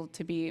be able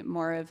to be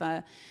more of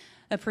a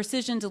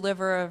precision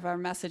deliverer of our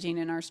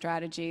messaging and our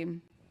strategy.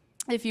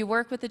 If you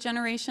work with the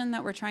generation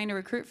that we're trying to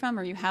recruit from,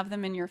 or you have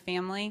them in your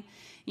family,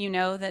 you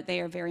know that they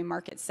are very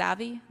market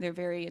savvy. They're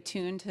very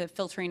attuned to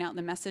filtering out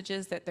the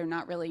messages that they're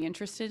not really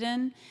interested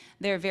in.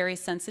 They're very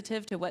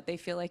sensitive to what they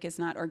feel like is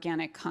not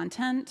organic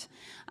content.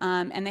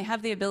 And they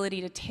have the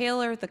ability to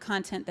tailor the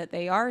content that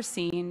they are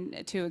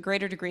seeing to a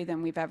greater degree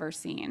than we've ever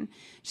seen.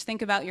 Just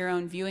think about your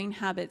own viewing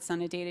habits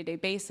on a day-to-day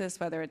basis,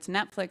 whether it's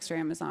Netflix or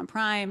Amazon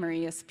Prime or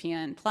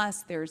ESPN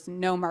Plus, there's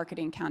no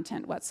marketing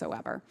content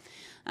whatsoever.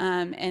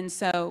 And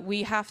so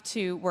we have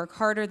to work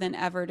harder than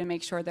ever to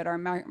make sure that our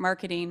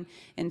marketing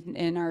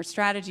and our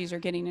strategies are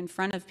getting in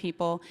front of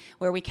people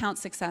where we count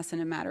success in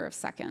a matter of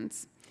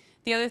seconds.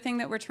 The other thing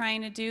that we're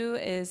trying to do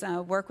is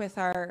work with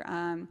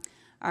our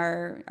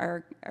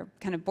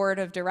kind of board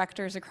of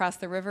directors across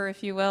the river,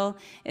 if you will,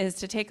 is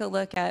to take a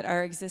look at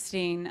our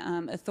existing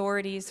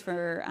authorities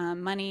for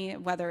money,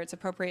 whether it's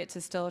appropriate to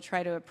still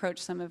try to approach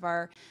some of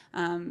our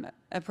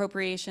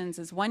appropriations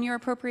as one-year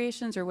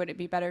appropriations, or would it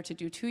be better to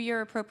do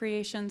two-year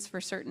appropriations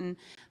for certain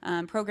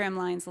program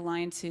lines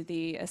aligned to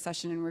the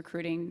accession and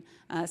recruiting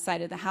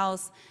side of the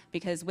house,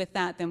 because with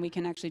that, then we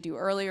can actually do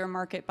earlier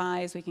market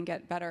buys, we can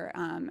get better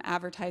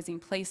advertising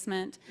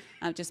placement,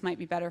 just might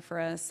be better for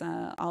us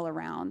all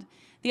around.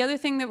 The other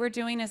thing that we're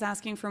doing is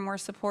asking for more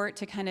support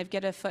to kind of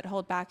get a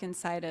foothold back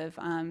inside of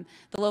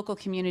the local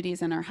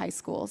communities and our high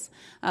schools.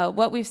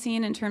 What we've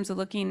seen in terms of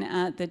looking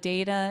at the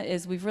data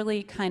is we've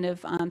really kind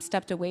of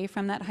stepped away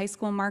from that high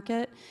school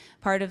market.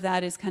 Part of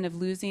that is kind of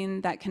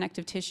losing that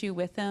connective tissue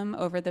with them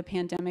over the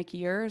pandemic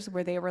years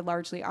where they were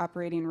largely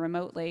operating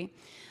remotely.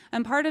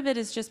 And part of it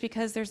is just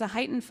because there's a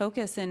heightened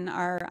focus in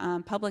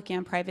our public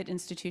and private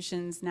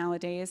institutions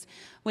nowadays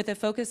with a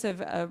focus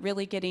of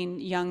really getting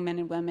young men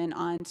and women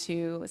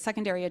onto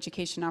secondary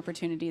education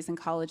opportunities in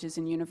colleges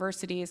and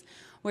universities,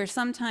 where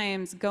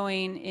sometimes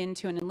going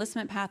into an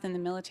enlistment path in the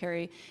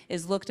military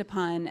is looked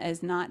upon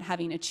as not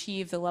having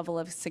achieved the level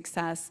of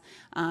success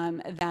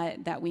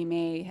that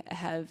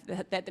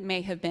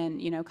may have been,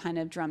 you know, kind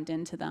of drummed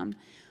into them.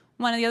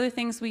 One of the other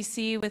things we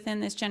see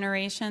within this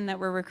generation that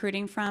we're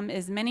recruiting from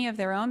is many of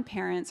their own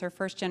parents are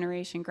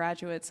first-generation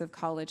graduates of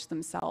college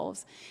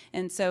themselves.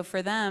 And so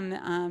for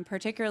them,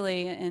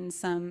 particularly in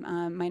some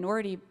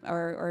minority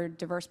or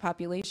diverse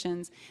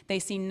populations, they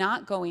see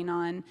not going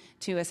on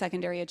to a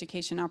secondary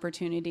education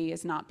opportunity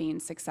as not being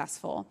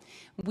successful.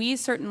 We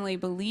certainly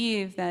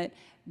believe that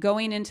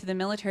going into the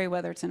military,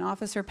 whether it's an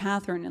officer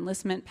path or an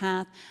enlistment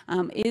path,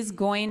 is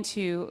going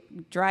to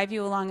drive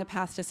you along a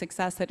path to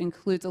success that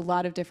includes a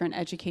lot of different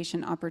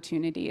education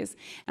opportunities.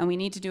 And we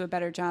need to do a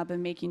better job of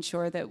making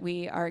sure that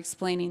we are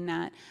explaining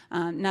that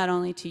not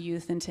only to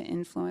youth and to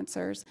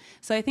influencers.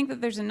 So I think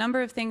that there's a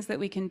number of things that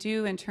we can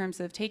do in terms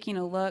of taking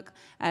a look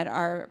at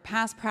our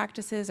past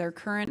practices, our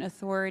current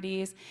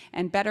authorities,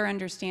 and better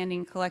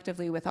understanding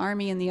collectively with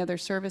Army and the other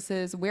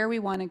services where we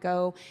want to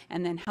go,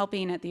 and then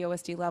helping at the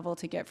OSD level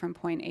to get from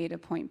point A to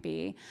point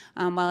B,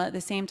 while at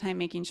the same time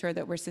making sure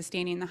that we're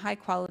sustaining the high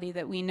quality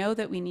that we know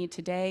that we need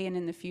today and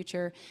in the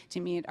future to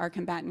meet our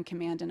combatant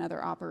command and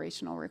other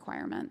operational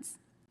requirements.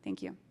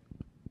 Thank you.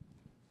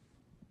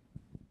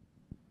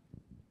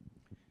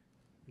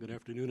 Good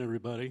afternoon,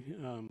 everybody.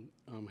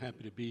 I'm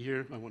happy to be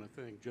here. I want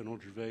to thank General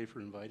Gervais for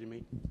inviting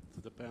me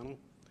to the panel.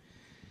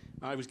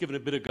 I was given a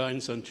bit of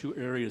guidance on two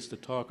areas to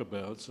talk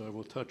about, so I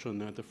will touch on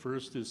that. The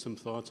first is some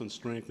thoughts on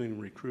strengthening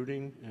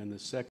recruiting, and the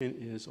second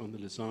is on the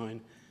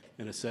design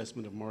and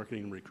assessment of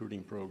marketing and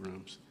recruiting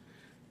programs,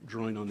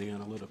 drawing on the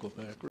analytical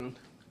background.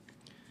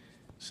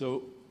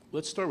 So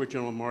let's start with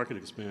general market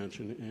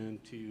expansion,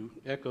 and to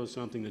echo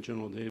something that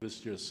General Davis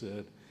just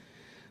said,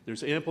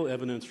 there's ample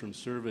evidence from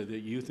survey that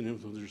youth and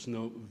influencers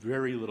know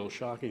very little,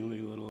 shockingly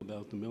little,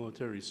 about the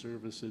military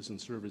services and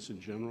service in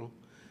general.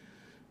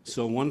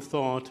 So one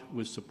thought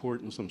with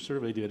support in some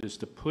survey data is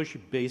to push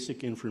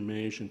basic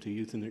information to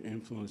youth and their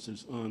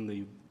influencers on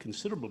the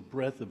considerable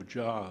breadth of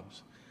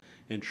jobs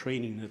and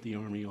training that the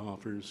Army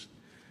offers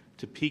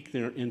to pique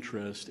their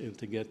interest and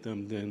to get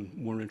them then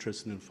more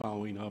interested in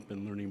following up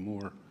and learning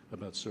more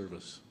about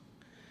service.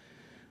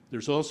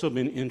 There's also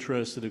been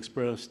interest that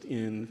expressed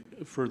in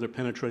further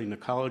penetrating the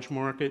college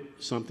market.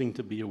 Something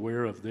to be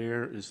aware of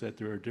there is that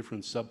there are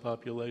different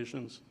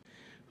subpopulations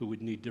who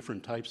would need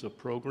different types of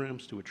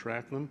programs to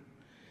attract them.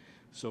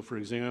 So for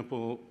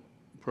example,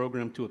 a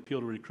program to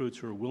appeal to recruits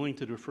who are willing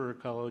to defer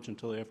college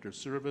until after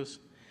service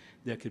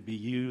that could be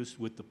used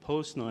with the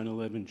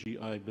post-9/11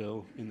 GI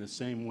Bill in the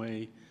same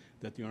way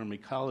that the Army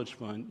College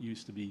Fund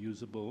used to be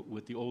usable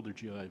with the older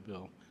GI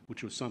Bill,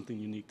 which was something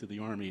unique to the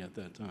Army at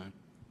that time.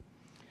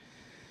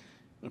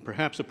 And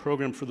perhaps a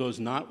program for those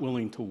not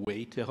willing to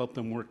wait to help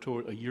them work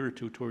toward a year or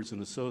two towards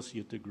an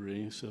associate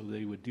degree, so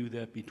they would do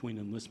that between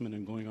enlistment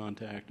and going on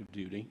to active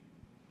duty.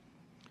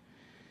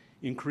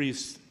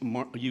 Increased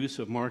use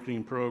of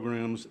marketing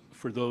programs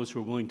for those who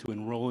are willing to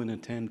enroll and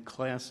attend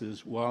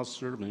classes while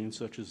serving,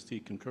 such as the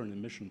concurrent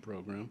admission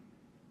program.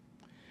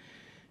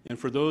 And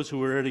for those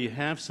who already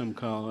have some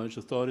college,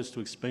 the thought is to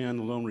expand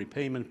the loan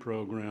repayment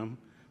program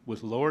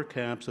with lower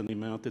caps on the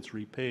amount that's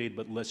repaid,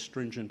 but less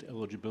stringent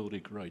eligibility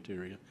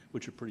criteria,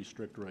 which are pretty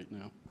strict right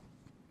now.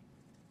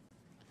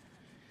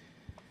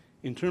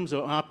 In terms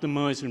of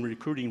optimizing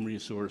recruiting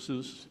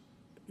resources,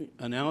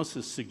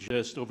 analysis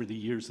suggests, over the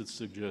years it's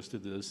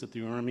suggested this, that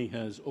the Army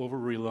has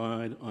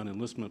over-relied on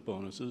enlistment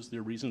bonuses.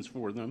 There are reasons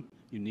for them,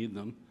 you need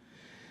them,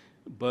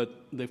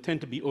 but they tend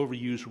to be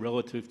overused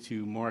relative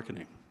to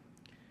marketing.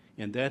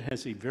 And that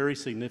has a very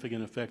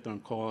significant effect on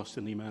cost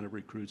and the amount of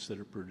recruits that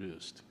are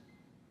produced.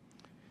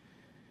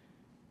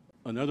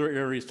 Another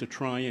area is to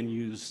try and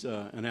use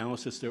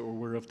analysis that we're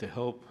aware of to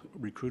help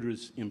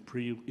recruiters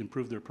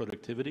improve their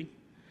productivity.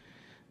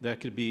 That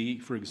could be,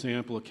 for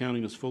example,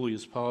 accounting as fully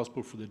as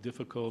possible for the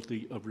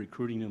difficulty of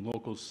recruiting in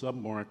local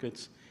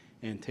submarkets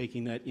and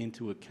taking that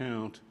into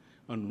account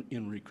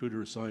in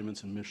recruiter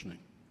assignments and missioning.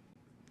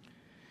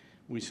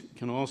 We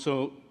can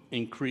also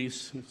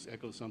increase,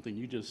 echo something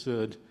you just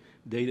said,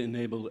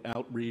 data-enabled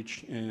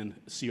outreach and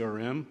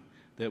CRM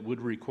that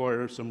would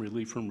require some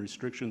relief from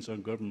restrictions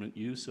on government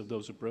use of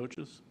those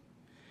approaches.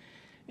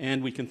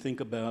 And we can think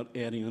about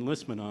adding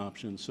enlistment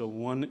options. So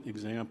one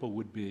example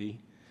would be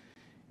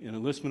an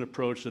enlistment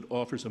approach that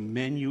offers a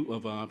menu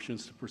of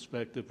options to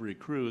prospective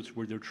recruits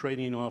where they're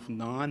trading off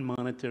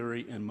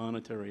non-monetary and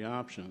monetary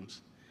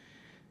options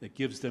that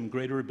gives them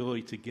greater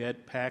ability to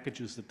get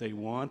packages that they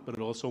want, but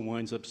it also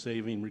winds up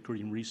saving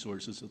recruiting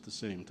resources at the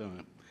same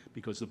time,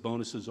 because the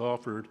bonuses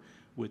offered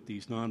with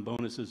these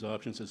non-bonuses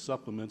options as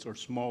supplements are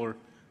smaller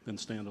than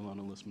standalone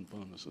enlistment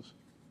bonuses.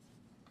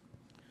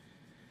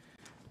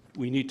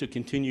 We need to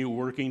continue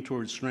working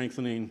towards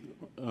strengthening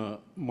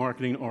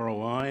marketing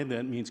ROI.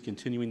 That means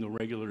continuing the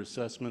regular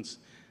assessments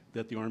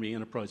that the Army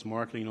Enterprise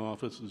Marketing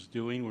Office is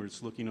doing, where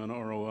it's looking on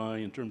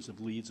ROI in terms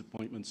of leads,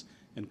 appointments,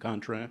 and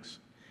contracts.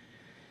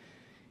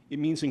 It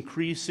means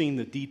increasing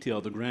the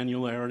detail, the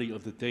granularity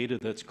of the data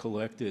that's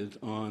collected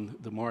on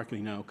the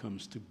marketing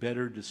outcomes to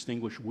better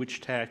distinguish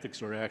which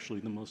tactics are actually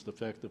the most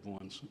effective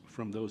ones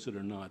from those that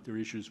are not. There are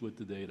issues with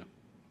the data.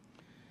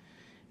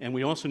 And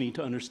we also need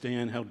to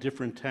understand how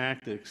different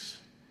tactics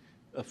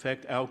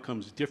affect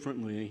outcomes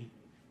differently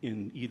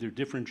in either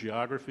different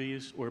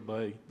geographies or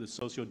by the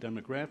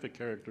socio-demographic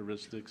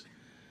characteristics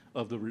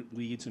of the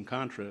leads and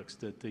contracts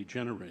that they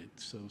generate.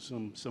 So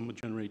some will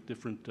generate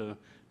different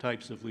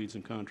types of leads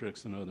and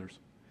contracts than others.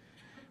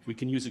 We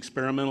can use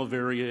experimental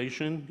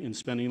variation in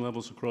spending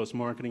levels across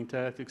marketing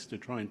tactics to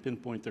try and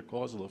pinpoint their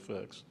causal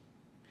effects.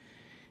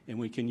 And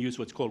we can use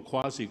what's called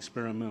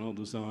quasi-experimental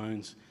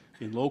designs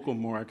in local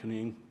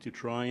marketing to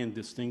try and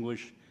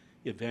distinguish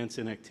events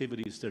and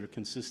activities that are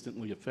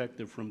consistently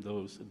effective from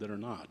those that are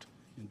not,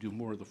 and do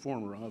more of the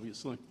former,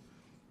 obviously.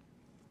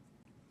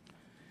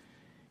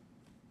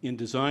 In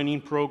designing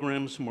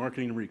programs,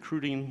 marketing, and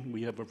recruiting,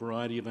 we have a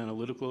variety of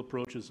analytical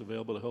approaches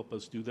available to help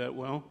us do that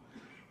well.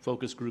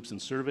 Focus groups and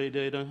survey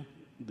data.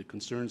 The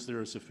concerns there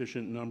are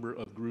sufficient number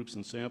of groups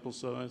and sample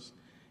size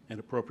and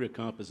appropriate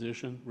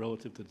composition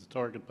relative to the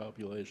target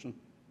population.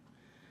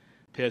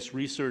 Past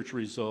research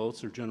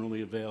results are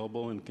generally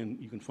available, and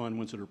you can find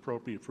ones that are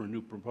appropriate for a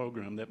new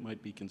program that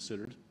might be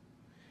considered.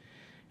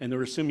 And there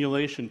are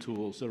simulation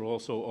tools that are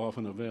also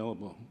often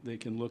available. They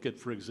can look at,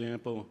 for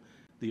example,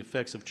 the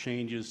effects of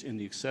changes in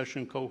the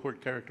accession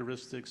cohort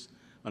characteristics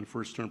on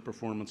first-term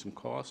performance and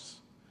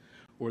costs,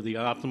 or the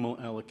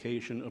optimal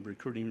allocation of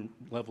recruiting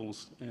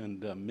levels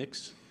and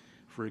mix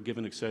for a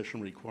given accession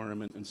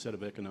requirement and set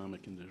of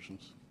economic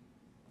conditions.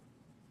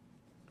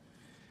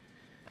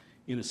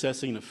 In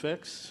assessing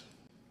effects,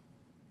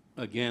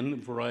 again, a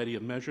variety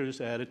of measures,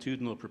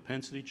 attitudinal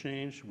propensity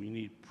change. We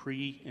need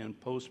pre- and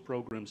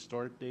post-program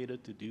start data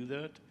to do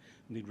that.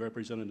 We need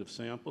representative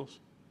samples.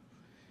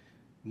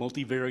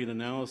 Multivariate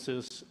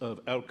analysis of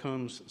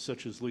outcomes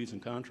such as leads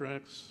and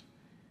contracts,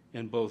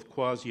 and both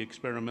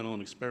quasi-experimental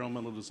and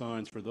experimental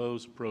designs for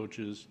those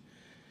approaches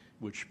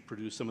which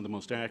produce some of the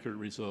most accurate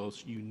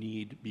results. You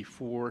need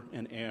before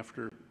and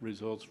after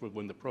results for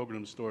when the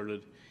program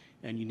started,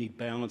 and you need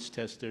balanced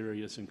test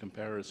areas and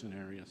comparison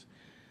areas.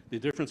 The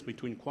difference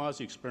between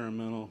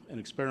quasi-experimental and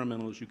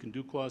experimental is you can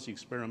do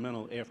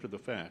quasi-experimental after the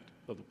fact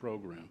of the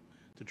program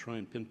to try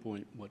and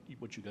pinpoint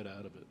what you got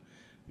out of it.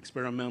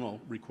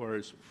 Experimental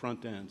requires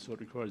front end, so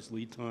it requires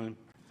lead time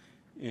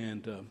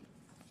and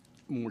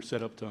more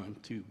setup time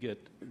to get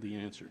the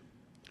answer.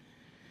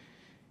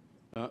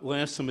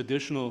 Last, some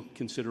additional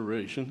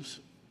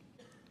considerations.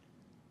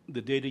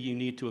 The data you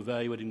need to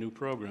evaluate a new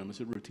program, is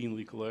it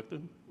routinely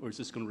collected, or is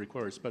this going to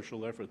require a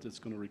special effort that's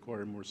going to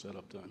require more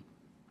setup time?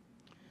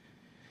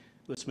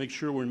 Let's make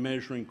sure we're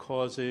measuring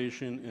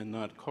causation and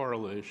not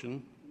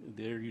correlation.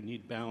 There you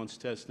need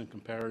balanced test and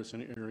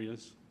comparison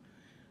areas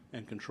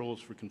and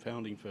controls for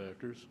confounding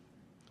factors.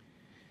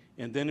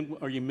 And then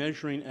are you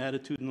measuring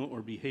attitudinal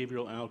or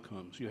behavioral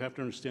outcomes? You have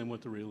to understand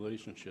what the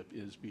relationship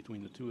is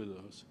between the two of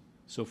those.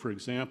 So for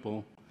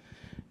example,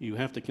 you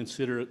have to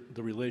consider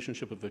the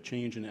relationship of a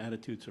change in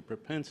attitudes or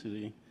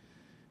propensity,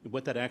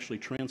 what that actually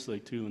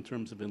translates to in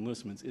terms of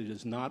enlistments. It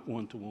is not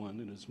one-to-one,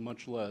 it is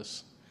much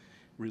less.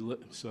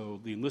 So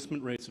the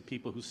enlistment rates of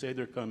people who say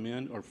they're come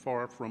in are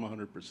far from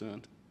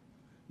 100%,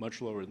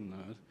 much lower than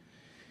that.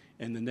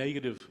 And the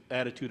negative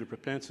attitude or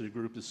propensity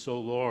group is so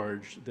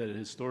large that it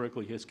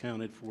historically has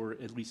counted for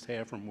at least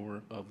half or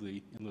more of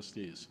the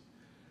enlistees.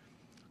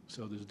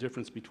 So there's a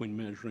difference between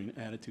measuring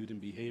attitude and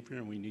behavior,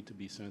 and we need to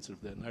be sensitive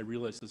to that. And I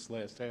realize this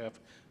last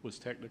half was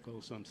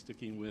technical, so I'm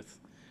sticking with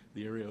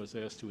the area I was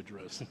asked to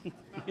address.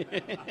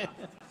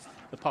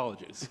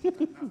 Apologies.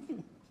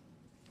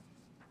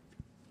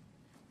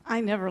 I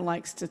never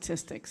like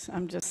statistics,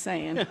 I'm just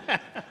saying.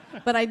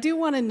 But I do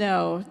want to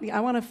know, I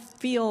want a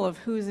feel of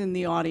who's in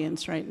the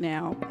audience right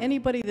now.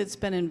 Anybody that's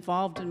been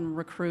involved in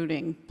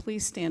recruiting,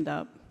 please stand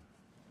up.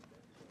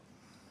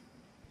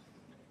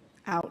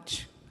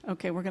 Ouch.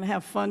 Okay, we're going to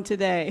have fun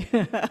today.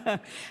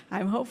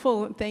 I'm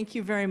hopeful. Thank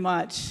you very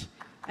much.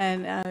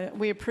 And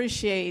we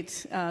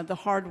appreciate the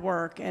hard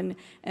work. And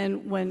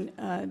when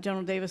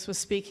General Davis was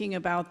speaking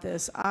about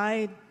this,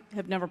 I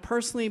have never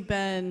personally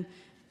been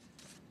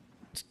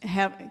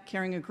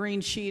carrying a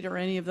green sheet or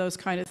any of those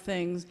kind of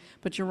things,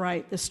 but you're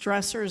right, the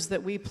stressors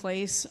that we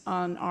place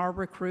on our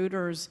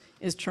recruiters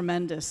is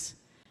tremendous,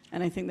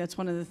 and I think that's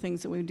one of the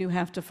things that we do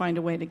have to find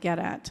a way to get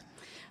at.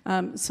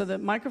 So the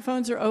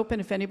microphones are open.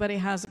 If anybody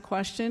has a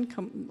question,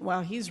 come.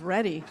 Well, he's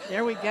ready.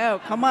 There we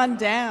go. Come on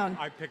down.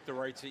 I picked the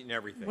right seat and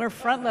everything. We're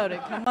front-loaded.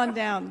 Come on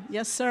down.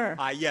 Yes, sir.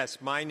 Yes,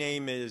 my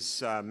name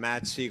is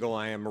Matt Siegel.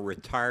 I am a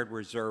retired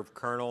reserve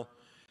colonel.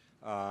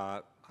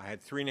 I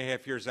had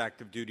 3.5 years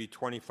active duty,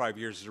 25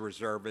 years as a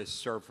reservist,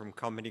 served from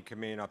company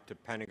command up to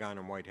Pentagon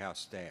and White House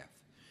staff.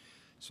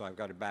 So I've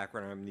got a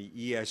background. I'm the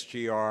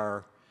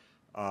ESGR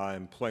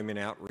Employment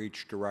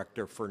Outreach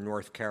Director for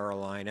North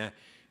Carolina,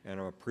 and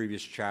I'm a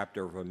previous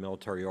chapter of a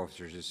Military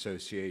Officers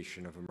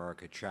Association of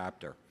America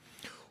chapter.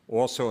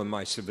 Also in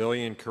my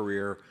civilian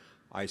career,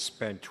 I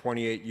spent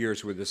 28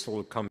 years with this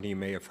little company you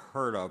may have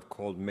heard of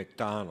called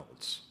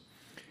McDonald's.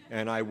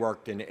 And I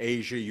worked in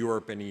Asia,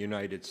 Europe, and the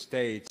United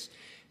States.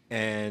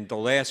 And the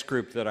last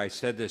group that I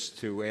said this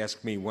to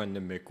asked me when the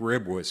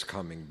McRib was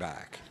coming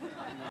back.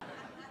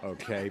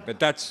 Okay, but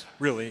that's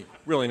really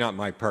not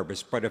my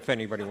purpose. But if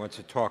anybody wants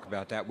to talk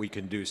about that, we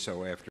can do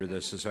so after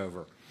this is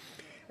over.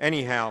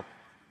 Anyhow,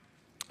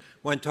 I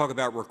want to talk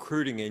about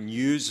recruiting and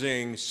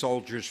using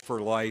soldiers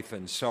for life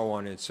and so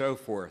on and so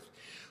forth.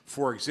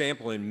 For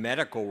example, in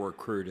medical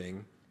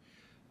recruiting,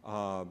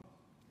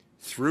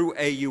 through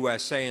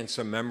AUSA and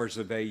some members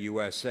of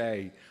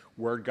AUSA,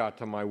 word got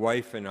to my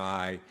wife and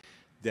I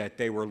that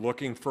they were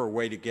looking for a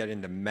way to get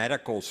into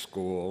medical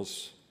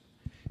schools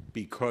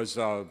because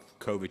of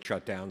COVID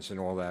shutdowns and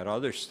all that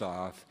other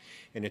stuff.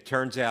 And it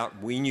turns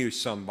out we knew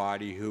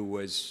somebody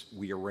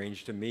we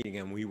arranged a meeting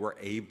and we were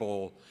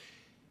able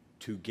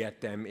to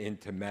get them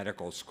into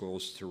medical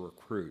schools to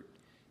recruit.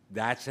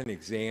 That's an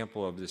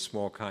example of the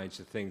small kinds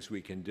of things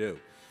we can do.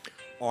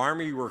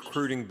 Army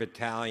recruiting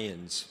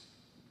battalions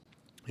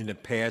in the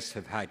past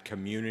have had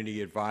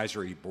community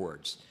advisory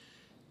boards.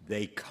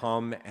 They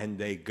come and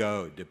they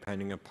go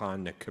depending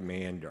upon the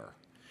commander.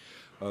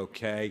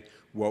 Okay,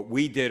 what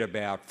we did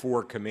about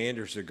 4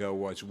 commanders ago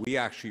was we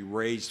actually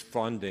raised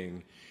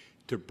funding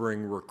to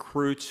bring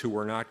recruits who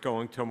were not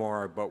going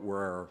tomorrow but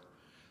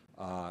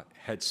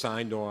had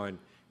signed on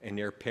and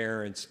their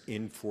parents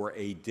in for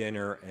a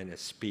dinner and a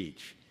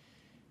speech.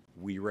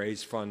 We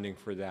raised funding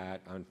for that.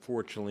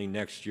 Unfortunately,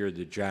 next year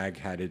the JAG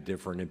had a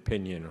different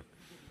opinion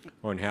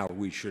on how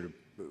we should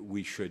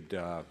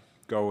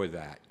go with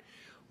that.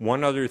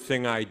 One other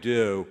thing I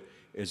do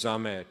is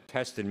I'm a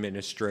test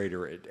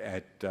administrator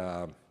at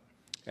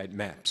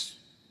MEPS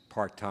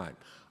part-time.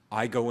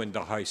 I go into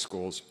high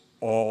schools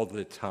all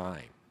the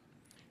time,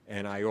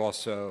 and I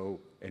also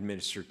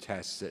administer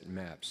tests at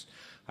MEPS.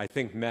 I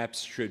think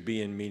MEPS should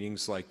be in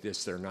meetings like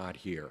this. They're not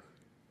here.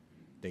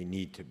 They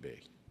need to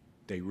be.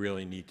 They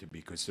really need to be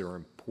because they're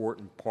an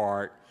important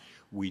part.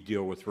 We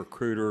deal with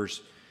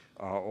recruiters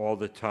all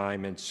the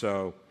time, and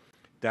so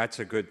that's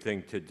a good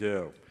thing to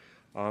do.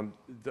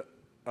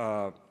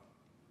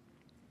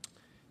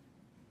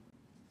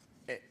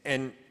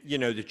 And, you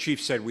know, the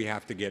chief said we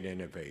have to get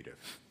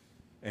innovative,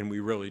 and we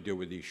really do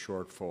with these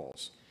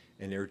shortfalls.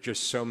 And there are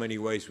just so many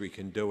ways we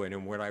can do it.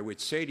 And what I would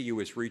say to you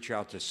is reach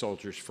out to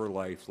Soldiers for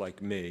Life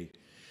like me.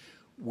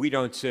 We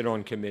don't sit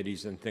on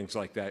committees and things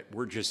like that.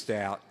 We're just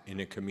out in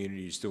the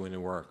communities doing the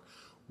work.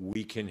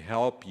 We can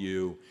help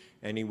you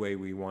any way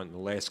we want. And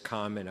the last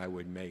comment I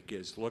would make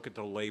is look at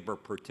the labor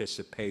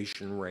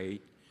participation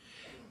rate,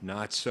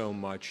 not so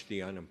much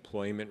the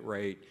unemployment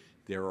rate.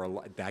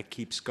 That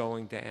keeps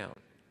going down.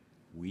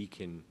 We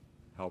can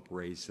help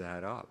raise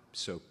that up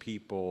so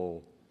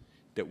people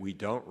that we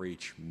don't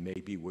reach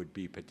maybe would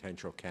be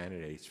potential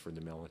candidates for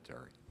the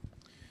military.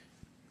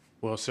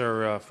 Well,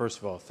 sir, first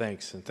of all,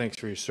 thanks, and thanks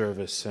for your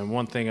service. And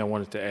one thing I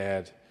wanted to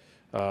add,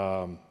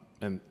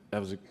 and there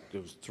was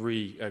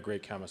 3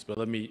 great comments, but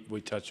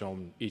we touch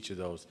on each of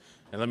those.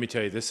 And let me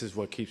tell you, this is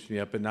what keeps me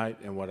up at night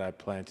and what I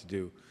plan to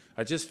do.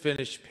 I just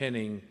finished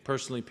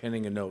personally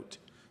penning a note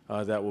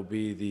that will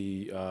be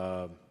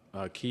the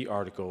key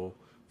article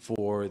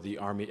for the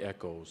Army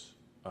Echoes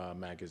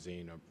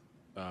magazine or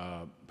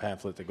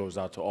pamphlet that goes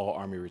out to all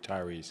Army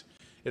retirees.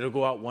 It'll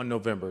go out 1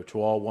 November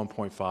to all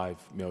 1.5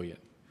 million.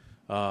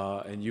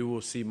 And you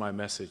will see my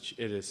message.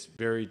 It is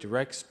very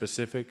direct,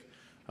 specific.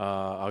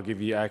 I'll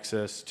give you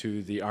access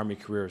to the Army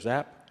Careers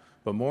app.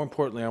 But more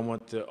importantly, I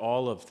want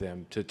all of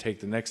them to take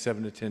the next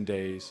 7 to 10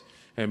 days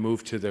and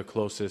move to their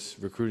closest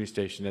recruiting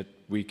station that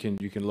you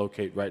can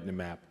locate right in the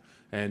map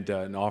and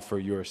offer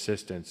your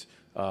assistance.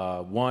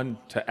 One,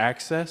 to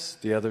access,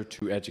 the other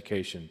to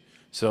education.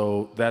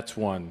 So that's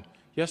one.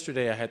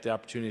 Yesterday, I had the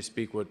opportunity to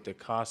speak with the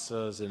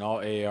CASAs and all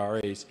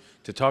AARAs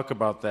to talk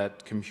about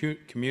that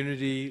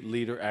community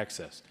leader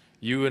access.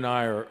 You and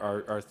I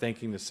are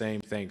thinking the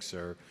same thing,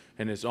 sir,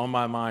 and it's on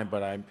my mind,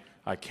 but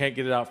I can't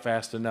get it out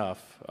fast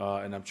enough,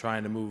 and I'm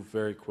trying to move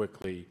very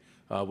quickly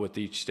with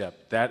each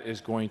step. That is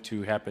going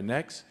to happen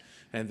next,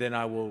 and then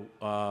I will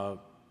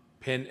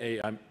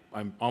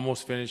I'm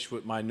almost finished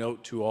with my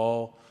note to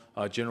all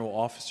general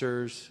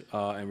officers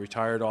and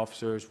retired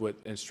officers with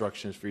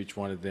instructions for each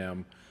one of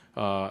them.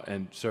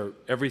 And sir,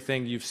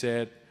 everything you've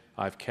said,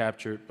 I've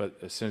captured, but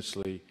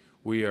essentially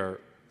we're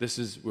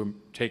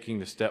taking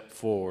the step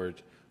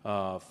forward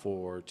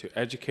to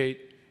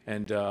educate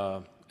and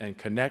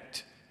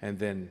connect and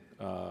then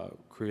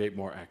create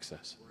more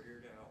access. We're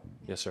here to help.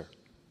 Yes, sir.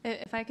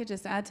 If I could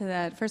just add to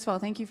that, first of all,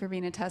 thank you for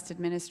being a test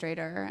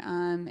administrator.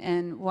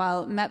 And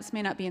while MEPs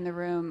may not be in the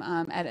room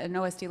at an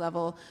OSD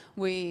level,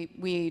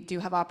 we do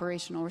have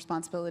operational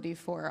responsibility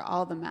for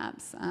all the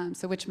MEPs.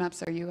 So which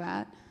MEPs are you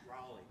at?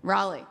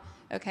 Raleigh.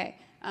 Okay.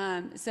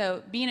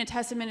 So being a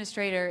test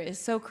administrator is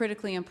so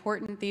critically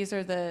important. These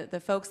are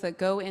the folks that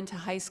go into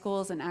high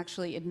schools and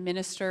actually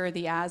administer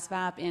the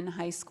ASVAB in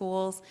high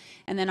schools,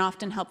 and then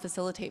often help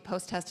facilitate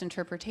post-test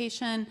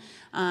interpretation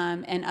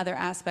and other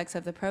aspects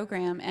of the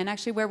program. And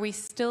actually where we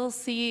still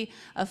see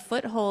a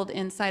foothold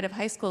inside of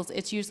high schools,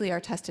 it's usually our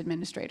test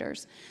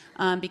administrators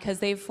because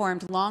they've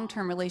formed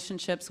long-term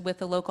relationships with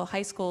the local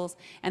high schools,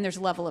 and there's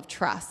a level of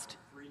trust.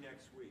 3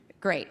 next week.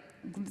 Great.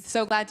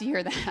 So glad to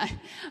hear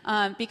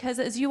that. Because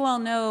as you all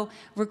know,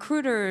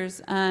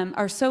 recruiters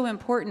are so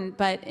important,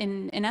 but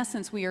in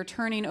essence, we are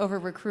turning over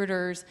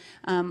recruiters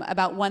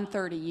about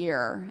 1/3 a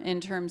year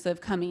in terms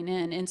of coming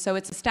in. And so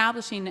it's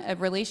establishing a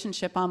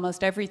relationship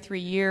almost every 3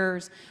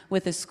 years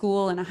with a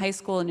school and a high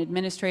school and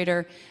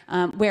administrator,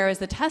 whereas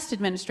the test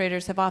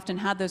administrators have often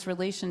had those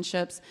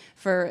relationships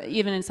for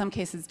even in some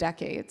cases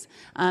decades.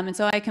 And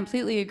so I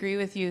completely agree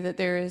with you that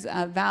there is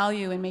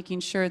value in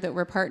making sure that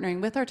we're partnering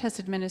with our test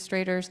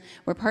administrators.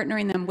 We're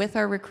partnering them with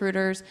our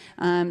recruiters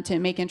to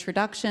make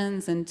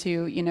introductions and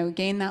to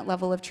gain that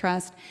level of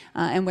trust,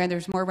 and where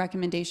there's more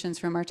recommendations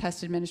from our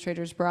test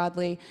administrators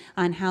broadly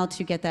on how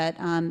to get that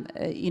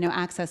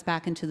access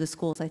back into the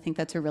schools. I think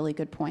that's a really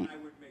good point. I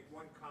would make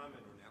one comment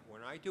on that.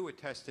 When I do a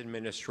test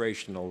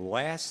administration, the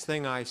last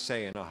thing I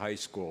say in a high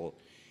school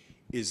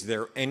is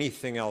there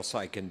anything else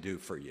I can do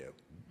for you?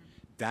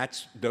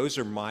 Those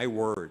are my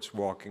words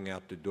walking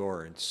out the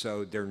door, and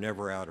so they're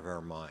never out of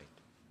our mind.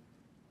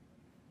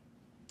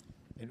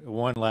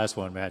 One last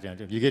one, Matt.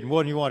 You're getting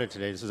more than you wanted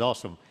today. This is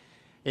awesome.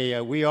 Hey,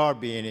 we are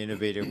being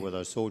innovative with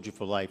our Soldier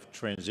for Life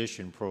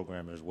transition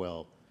program as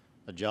well.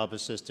 A job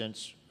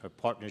assistance, a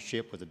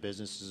partnership with the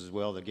businesses as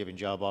well. They're giving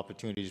job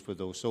opportunities for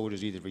those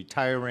soldiers either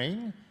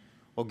retiring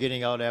or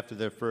getting out after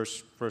their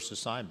first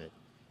assignment.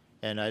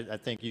 And I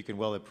think you can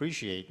well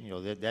appreciate,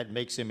 that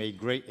makes them a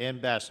great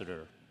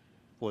ambassador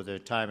for their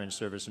time in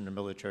service in the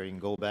military,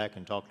 and go back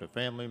and talk to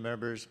family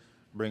members,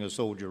 bring a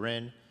soldier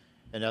in.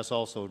 And that's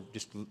also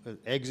just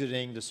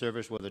exiting the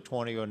service, whether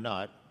 20 or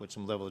not, with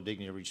some level of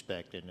dignity and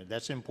respect. And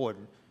that's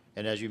important.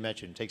 And as you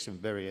mentioned, take some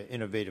very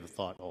innovative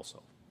thought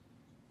also.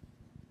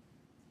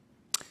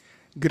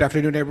 Good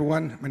afternoon,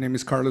 everyone. My name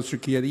is Carlos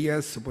Urquía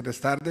Diaz. Buenas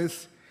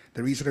tardes.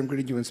 The reason I'm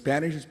greeting you in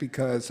Spanish is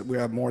because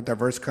we're a more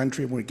diverse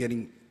country, and we're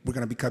going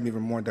to become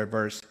even more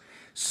diverse.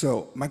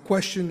 So my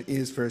question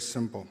is very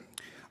simple.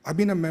 I've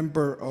been a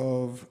member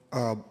of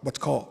what's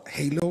called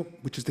HALO,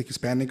 which is the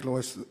Hispanic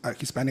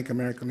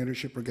American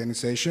Leadership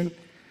Organization.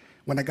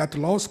 When I got to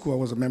law school, I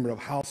was a member of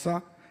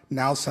AUSA,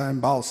 NAUSA, and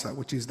BALSA,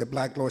 which is the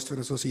Black Law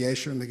Student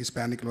Association, the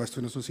Hispanic Law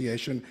Student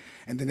Association,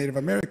 and the Native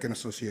American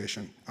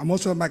Association. I'm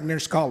also a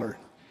McNair Scholar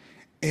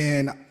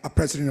and a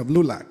president of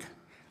LULAC.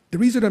 The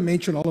reason I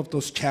mention all of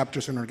those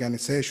chapters and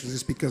organizations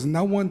is because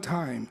not one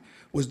time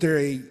was there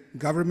a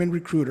government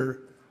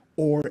recruiter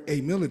or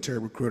a military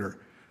recruiter.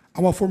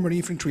 I'm a former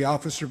infantry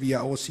officer via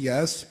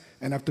OCS,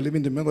 and after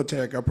leaving the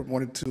military, I got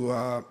promoted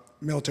to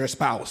military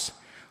spouse.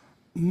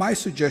 My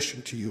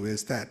suggestion to you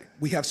is that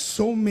we have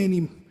so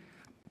many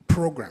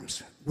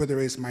programs, whether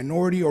it's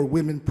minority or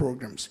women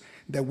programs,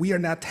 that we are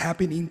not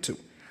tapping into.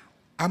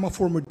 I'm a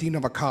former dean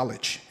of a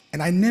college,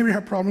 and I never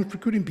have problems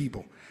recruiting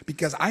people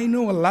because I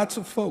know lots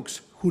of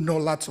folks who know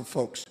lots of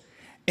folks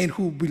and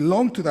who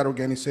belong to that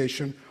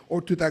organization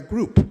or to that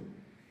group.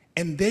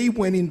 And they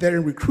went in there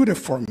and recruited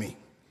for me.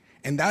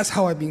 And that's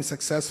how I've been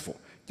successful.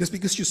 Just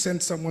because you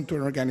send someone to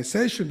an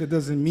organization, that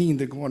doesn't mean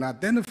they're going to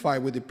identify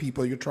with the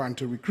people you're trying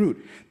to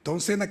recruit.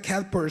 Don't send a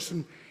cat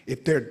person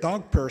if they're a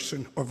dog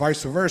person, or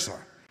vice versa.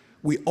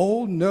 We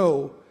all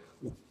know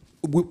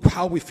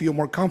how we feel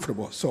more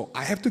comfortable. So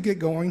I have to get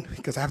going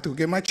because I have to go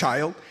get my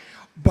child.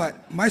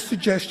 But my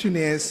suggestion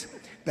is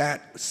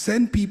that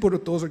send people to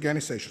those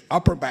organizations,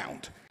 upper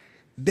bound.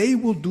 They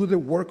will do the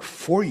work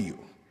for you.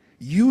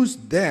 Use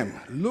them.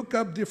 Look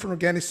up different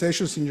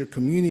organizations in your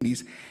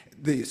communities.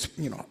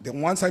 The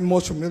ones I'm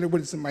most familiar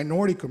with is the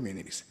minority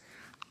communities.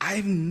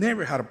 I've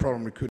never had a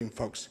problem recruiting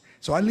folks.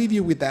 So I leave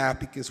you with that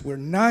because we're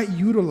not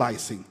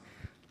utilizing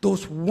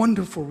those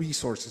wonderful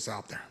resources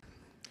out there.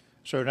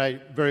 Sir, and I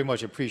very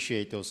much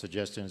appreciate those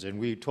suggestions, and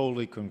we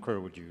totally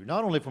concur with you.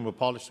 Not only from a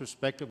policy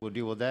perspective, we'll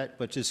deal with that,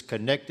 but just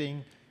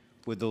connecting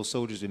with those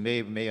soldiers that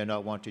may or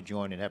not want to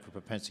join and have a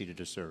propensity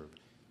to serve.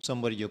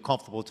 Somebody you're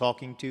comfortable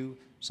talking to,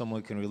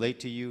 someone who can relate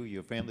to you,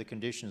 your family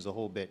conditions, the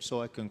whole bit.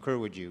 So I concur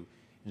with you.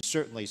 And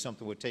certainly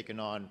something we're taking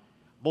on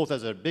both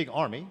as a big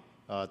Army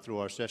through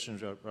our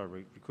sessions, our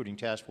recruiting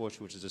task force,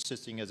 which is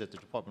assisting us at the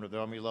Department of the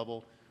Army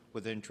level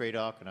within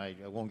TRADOC. And I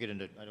won't get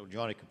into, I know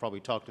Johnny could probably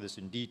talk to this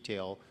in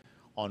detail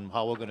on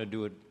how we're going to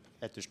do it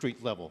at the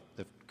street level,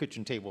 the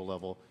kitchen table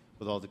level,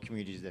 with all the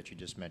communities that you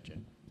just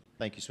mentioned.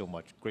 Thank you so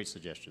much. Great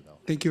suggestion, though.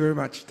 Thank you very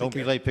much. Don't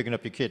be late picking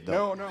up your kid,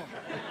 though. No.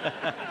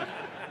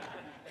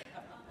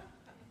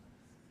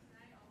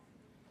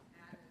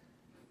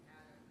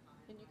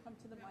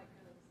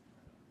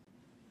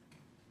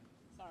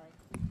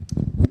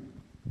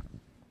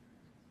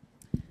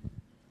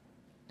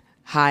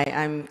 Hi,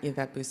 I'm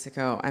Yvette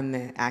Busico. I'm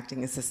the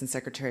Acting Assistant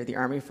Secretary of the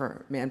Army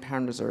for Manpower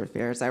and Reserve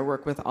Affairs. I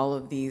work with all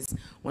of these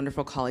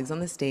wonderful colleagues on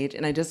the stage,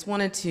 and I just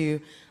wanted to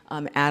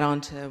add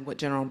on to what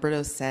General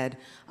Brito said.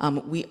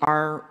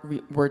 We're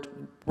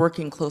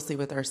working closely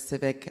with our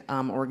civic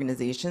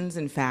organizations.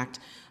 In fact,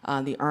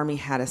 the Army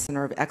had a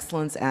Center of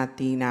Excellence at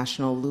the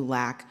National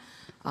LULAC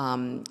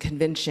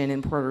convention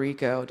in Puerto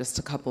Rico just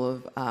a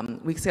couple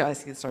of weeks ago. I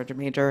see the Sergeant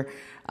Major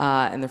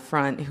in the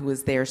front who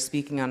was there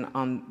speaking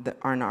on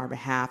our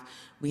behalf.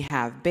 We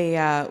have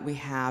BEA, we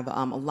have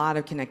a lot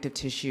of connective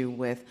tissue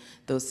with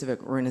those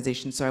civic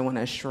organizations, so I want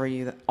to assure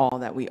you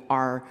that we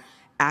are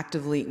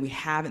actively, we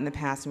have in the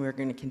past, and we're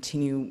going to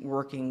continue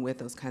working with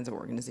those kinds of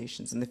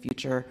organizations in the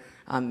future.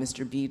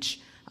 Mr.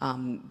 Beach,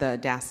 the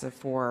DASA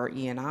for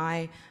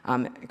E&I,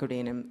 Equity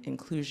and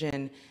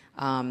Inclusion,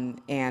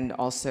 and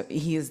also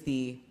he is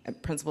the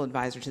principal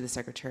advisor to the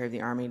Secretary of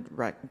the Army,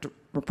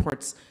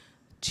 reports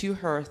to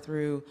her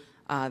through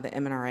the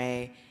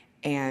MNRA,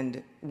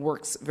 and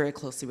works very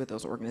closely with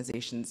those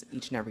organizations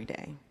each and every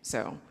day.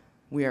 So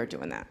we are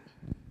doing that.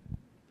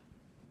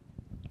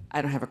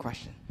 I don't have a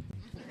question.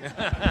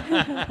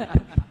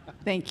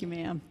 Thank you,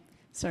 ma'am.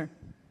 Sir.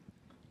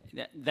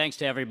 Thanks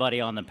to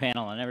everybody on the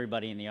panel and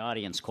everybody in the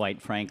audience,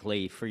 quite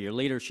frankly, for your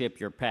leadership,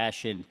 your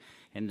passion,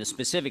 and the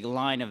specific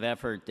line of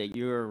effort that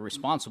you're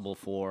responsible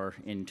for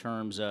in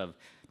terms of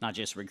not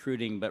just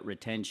recruiting, but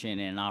retention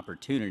and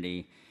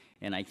opportunity.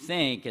 And I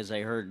think, as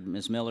I heard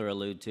Ms. Miller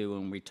allude to,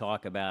 when we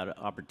talk about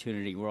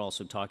opportunity, we're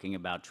also talking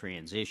about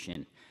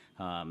transition.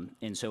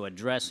 And so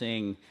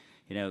addressing,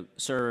 you know,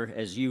 sir,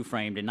 as you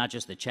framed it, not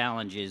just the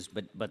challenges,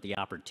 but the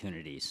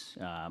opportunities.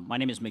 My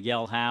name is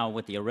Miguel Howe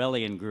with the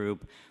Aurelian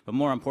Group, but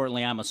more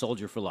importantly, I'm a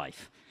soldier for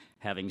life,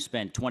 having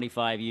spent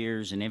 25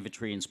 years in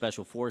infantry and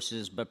special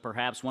forces, but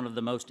perhaps one of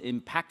the most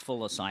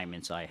impactful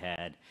assignments I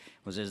had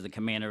was as the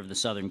commander of the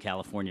Southern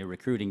California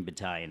Recruiting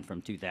Battalion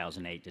from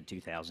 2008 to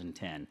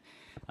 2010.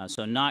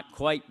 So not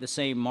quite the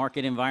same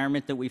market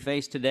environment that we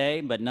face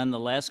today, but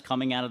nonetheless,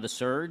 coming out of the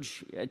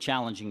surge, a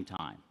challenging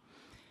time.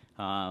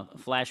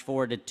 Flash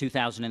forward to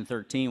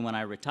 2013 when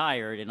I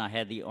retired, and I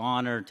had the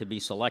honor to be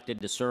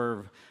selected to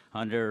serve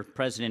under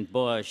President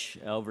Bush,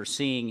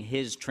 overseeing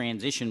his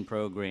transition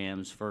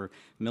programs for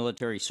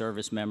military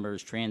service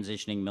members,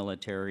 transitioning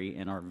military,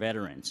 and our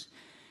veterans.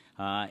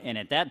 And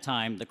at that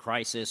time, the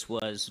crisis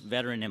was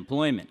veteran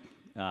employment,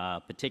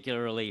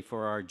 particularly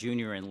for our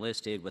junior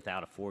enlisted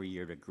without a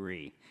 4-year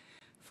degree.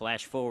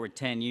 Flash forward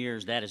 10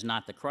 years, that is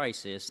not the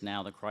crisis.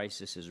 Now the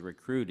crisis is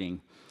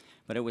recruiting.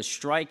 But it was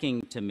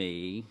striking to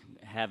me,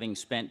 having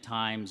spent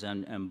times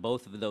on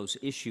both of those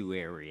issue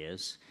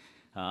areas,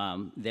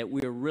 that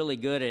we're really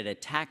good at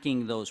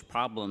attacking those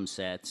problem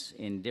sets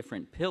in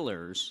different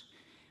pillars,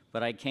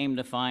 but I came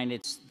to find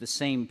it's the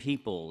same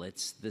people,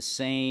 it's the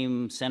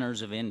same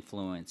centers of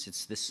influence,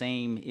 it's the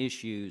same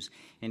issues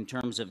in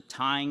terms of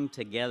tying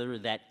together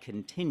that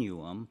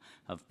continuum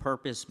of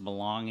purpose,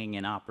 belonging,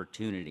 and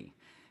opportunity.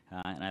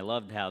 And I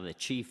loved how the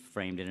chief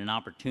framed it, an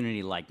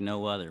opportunity like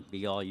no other,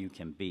 be all you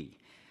can be.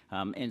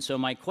 And so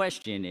my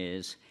question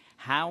is,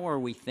 how are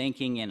we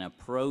thinking and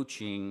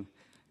approaching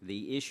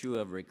the issue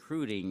of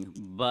recruiting,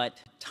 but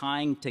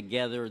tying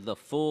together the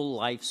full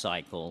life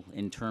cycle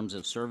in terms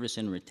of service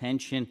and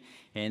retention,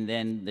 and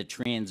then the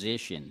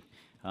transition,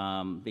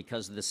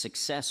 because the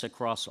success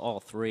across all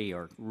three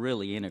are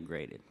really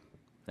integrated.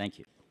 Thank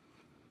you.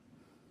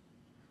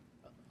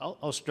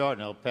 I'll start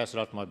and I'll pass it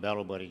off to my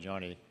battle buddy,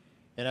 Johnny.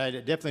 And I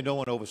definitely don't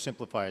want to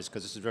oversimplify this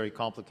because this is very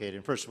complicated.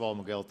 And first of all,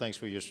 Miguel, thanks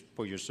for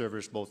your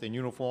service both in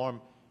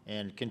uniform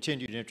and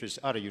continued interest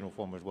out of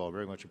uniform as well.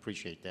 Very much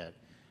appreciate that.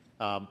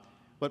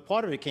 But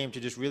part of it came to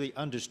just really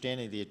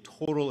understanding the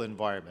total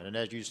environment. And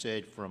as you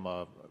said, from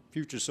a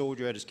future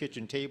soldier at his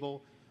kitchen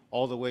table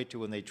all the way to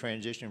when they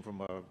transition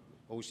from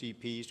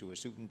OCPs to a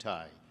suit and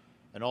tie.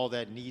 And all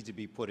that needs to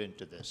be put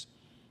into this.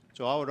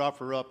 So I would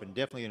offer up, and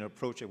definitely an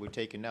approach that we're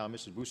taking now,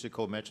 Mrs.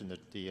 Busico mentioned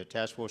that the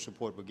task force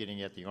support we're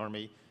getting at the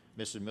Army.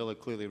 Mrs. Miller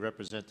clearly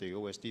represents the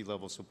OSD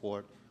level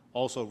support.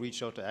 Also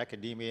reach out to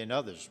academia and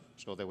others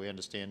so that we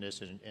understand this,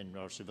 and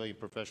our civilian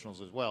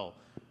professionals as well,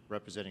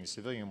 representing the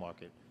civilian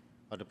market.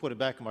 To put it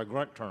back in my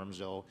grunt terms,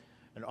 though,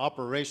 and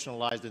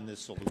operationalizing this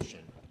solution.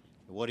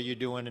 What are you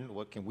doing, and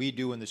what can we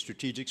do in the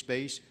strategic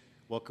space?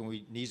 What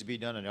needs to be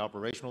done in the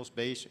operational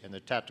space and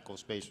the tactical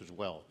space as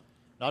well?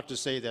 Not to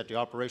say that the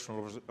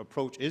operational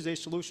approach is a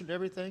solution to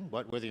everything,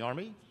 but we're the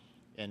Army,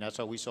 and that's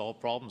how we solve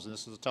problems, and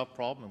this is a tough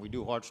problem, and we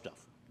do hard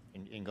stuff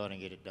in going to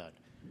get it done.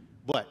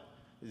 But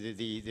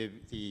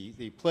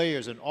the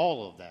players in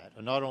all of that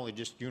are not only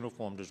just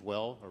uniformed as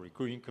well, a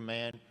recruiting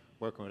command,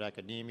 working with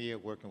academia,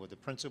 working with the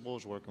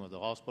principals, working with the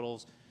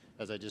hospitals,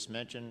 as I just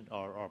mentioned,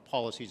 our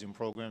policies and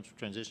programs for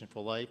Transition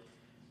for Life,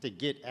 to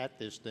get at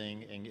this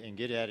thing and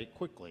get at it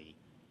quickly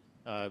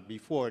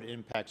before it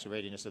impacts the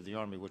readiness of the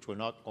Army, which we're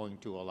not going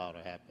to allow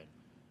to happen.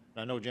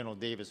 And I know General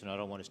Davis, and I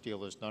don't want to steal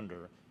this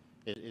thunder,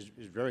 is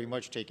very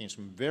much taking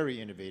some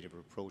very innovative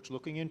approach,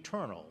 looking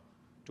internal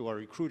to our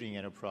recruiting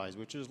enterprise,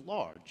 which is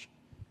large,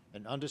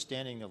 and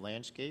understanding the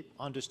landscape,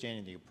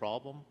 understanding the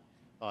problem,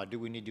 Do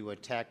we need to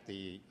attack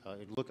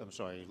look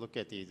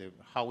at the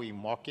how we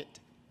market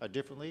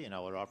differently? And I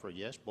would offer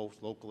yes, both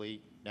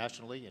locally,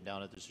 nationally, and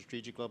down at the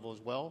strategic level as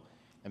well.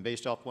 And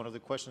based off one of the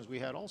questions we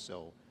had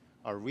also,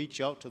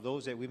 reach out to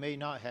those that we may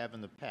not have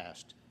in the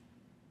past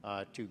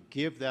to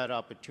give that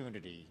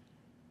opportunity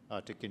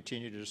to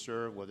continue to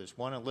serve, whether it's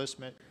one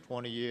enlistment,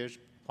 20 years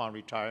upon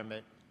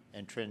retirement,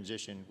 and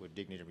transition with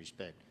dignity and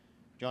respect.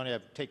 Johnny,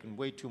 I've taken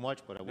way too much,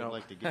 but I would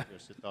like to get your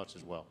thoughts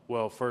as well.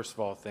 Well, first of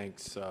all,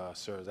 thanks,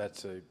 sir.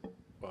 That's a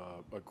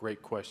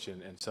great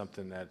question and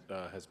something that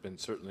has been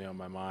certainly on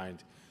my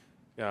mind.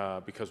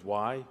 Because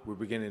why? We're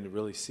beginning to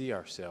really see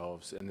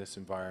ourselves in this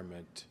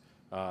environment,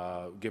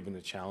 given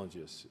the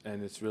challenges,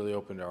 and it's really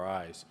opened our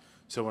eyes.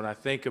 So when I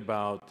think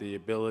about the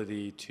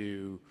ability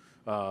to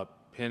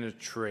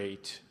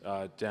penetrate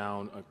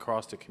down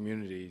across the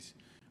communities,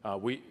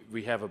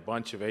 we have a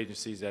bunch of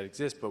agencies that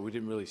exist, but we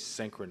didn't really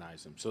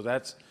synchronize them. So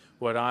that's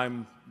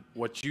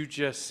what you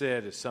just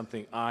said is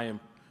something I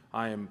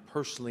am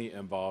personally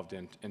involved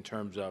in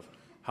terms of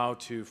how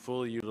to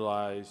fully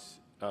utilize,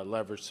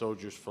 leverage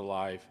Soldiers for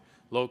Life,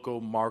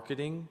 local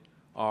marketing,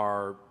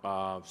 our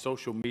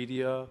social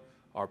media,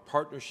 our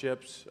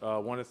partnerships.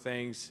 One of the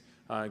things,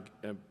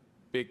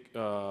 big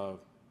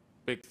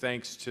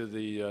thanks to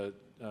the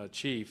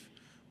chief,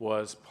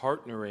 was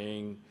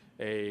partnering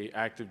a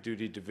active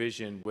duty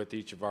division with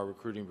each of our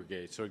recruiting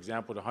brigades. So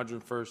example, the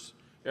 101st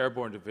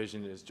Airborne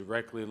Division is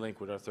directly linked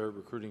with our 3rd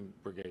Recruiting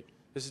Brigade.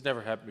 This has never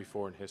happened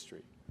before in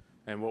history.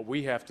 And what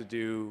we have to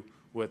do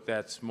with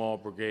that small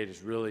brigade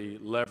is really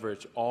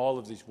leverage all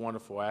of these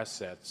wonderful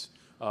assets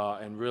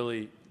and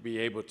really be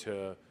able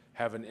to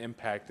have an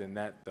impact in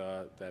that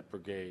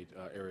brigade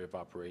area of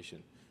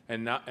operation.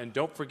 And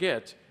don't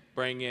forget,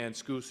 bring in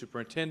school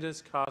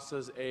superintendents,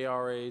 CASAs,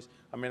 ARAs.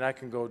 I mean, I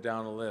can go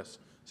down the list.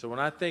 So when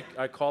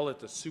I call it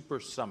the Super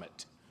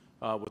Summit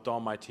with all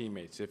my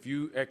teammates. If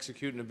you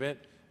execute an event,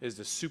 is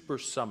the Super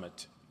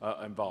Summit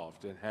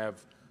involved, and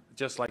have,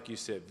 just like you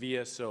said,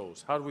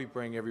 VSOs. How do we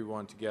bring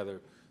everyone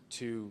together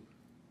to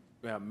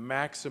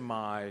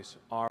maximize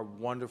our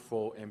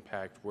wonderful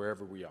impact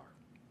wherever we are?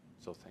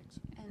 So thanks.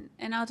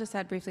 And I'll just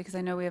add briefly, because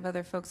I know we have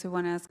other folks who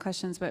want to ask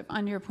questions, but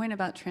on your point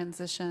about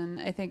transition,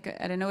 I think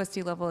at an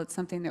OSD level, it's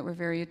something that we're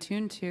very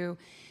attuned to.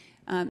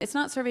 It's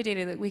not survey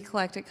data that we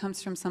collect, it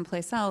comes from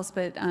someplace else,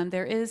 but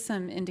there is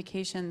some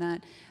indication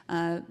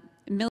that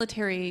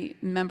military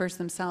members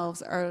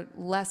themselves are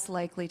less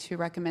likely to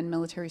recommend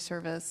military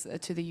service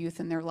to the youth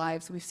in their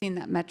lives. We've seen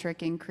that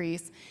metric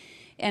increase.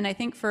 And I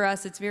think for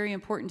us, it's very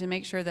important to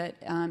make sure that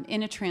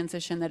in a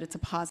transition that it's a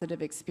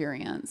positive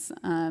experience,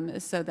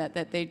 so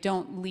that they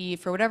don't leave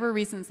for whatever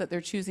reasons that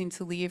they're choosing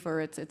to leave, or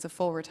it's a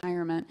full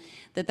retirement,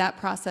 that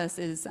process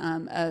is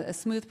a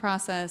smooth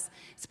process,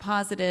 it's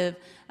positive,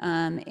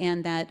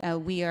 and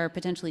that we are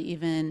potentially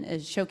even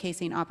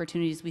showcasing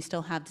opportunities we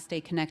still have to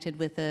stay connected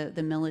with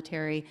the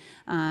military,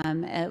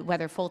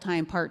 whether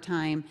full-time,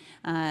 part-time,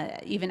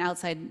 even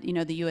outside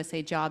the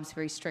USA jobs,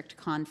 very strict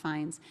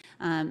confines.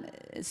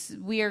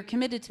 We are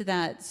committed to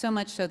that, so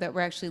much so that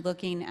we're actually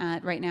looking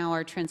at right now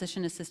our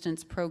transition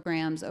assistance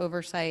programs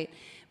oversight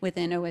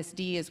within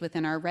OSD is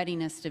within our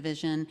readiness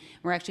division.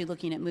 We're actually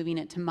looking at moving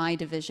it to my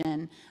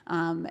division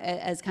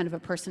as kind of a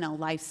personnel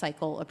life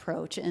cycle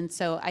approach. And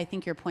so I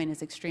think your point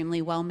is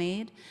extremely well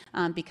made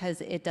because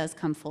it does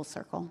come full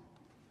circle.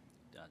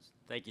 It does.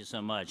 Thank you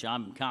so much.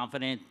 I'm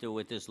confident that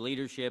with this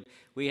leadership,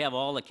 we have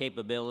all the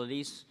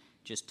capabilities.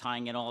 Just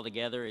tying it all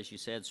together, as you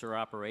said, sir,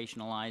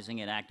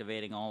 operationalizing and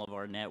activating all of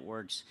our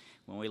networks.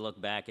 When we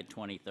look back at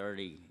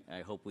 2030,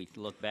 I hope we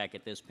look back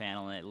at this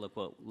panel and look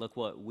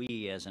what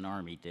we as an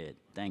Army did.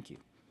 Thank you.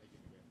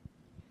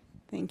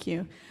 Thank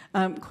you.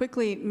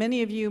 Quickly,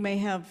 many of you may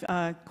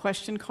have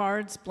question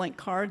cards, blank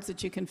cards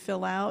that you can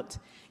fill out.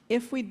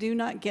 If we do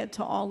not get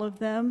to all of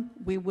them,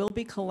 we will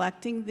be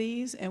collecting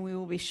these and we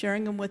will be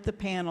sharing them with the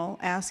panel,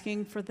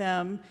 asking for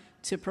them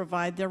to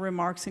provide their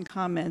remarks and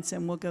comments,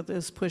 and we'll get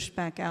those pushed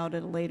back out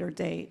at a later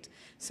date.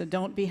 So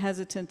don't be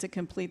hesitant to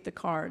complete the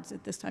cards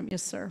at this time.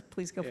 Yes, sir.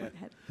 Please go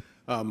ahead.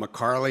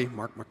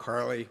 Mark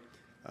McCarley.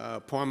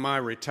 Upon my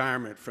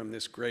retirement from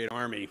this great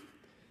Army,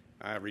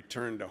 I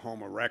returned to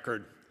home a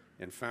record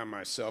and found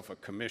myself a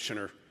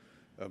commissioner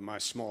of my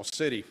small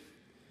city.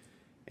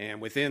 And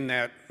within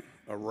that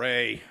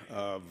array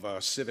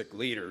of civic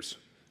leaders,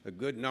 a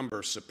good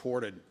number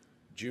supported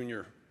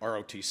junior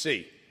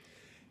ROTC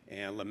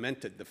and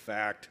lamented the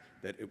fact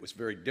that it was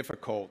very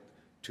difficult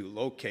to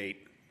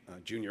locate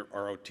junior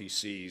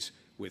ROTCs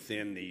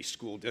within the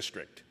school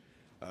district,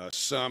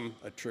 some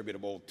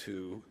attributable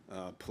to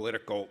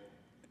political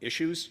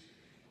issues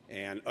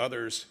and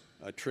others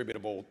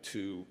attributable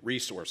to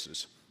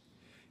resources.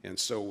 And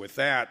so with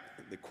that,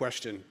 the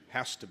question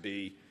has to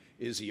be,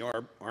 is the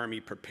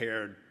Army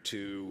prepared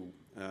to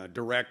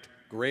direct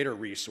greater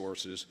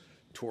resources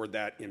toward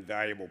that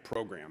invaluable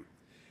program?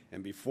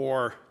 And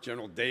before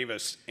General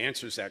Davis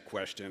answers that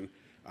question,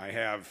 I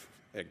have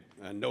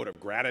a note of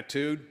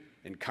gratitude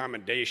and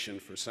commendation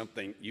for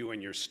something you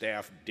and your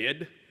staff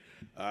did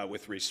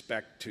with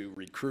respect to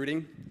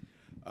recruiting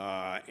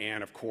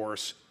and, of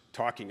course,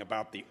 talking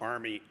about the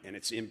Army and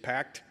its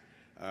impact.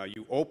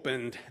 You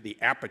opened the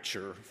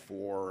aperture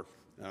for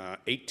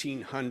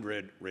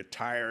 1,800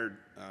 retired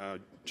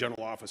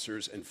general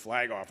officers and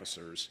flag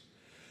officers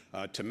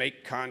to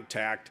make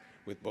contact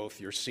with both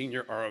your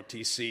senior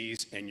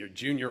ROTCs and your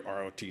junior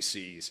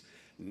ROTCs.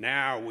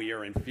 Now we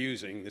are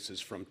infusing, this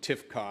is from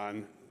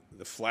TIFCON,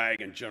 the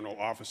Flag and General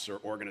Officer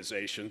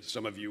Organization.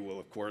 Some of you will,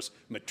 of course,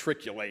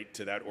 matriculate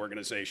to that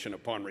organization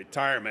upon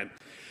retirement.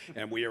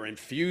 And we are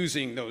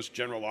infusing those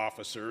general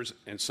officers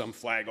and some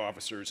flag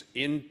officers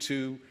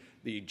into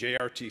the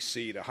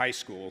JRTC, the high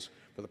schools,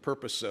 for the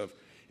purpose of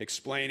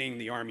explaining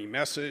the Army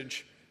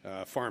message,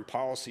 foreign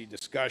policy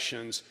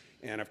discussions,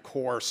 and of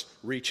course,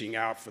 reaching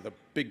out for the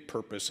big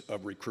purpose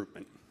of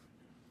recruitment.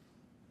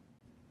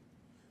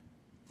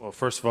 Well,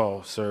 first of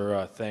all,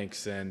 sir,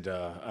 thanks. And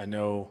I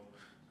know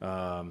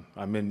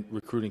I'm in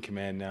recruiting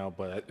command now,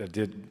 but I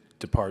did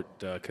depart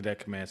cadet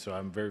command, so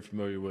I'm very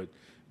familiar with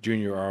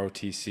junior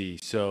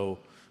ROTC. So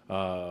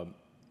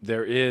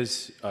there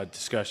is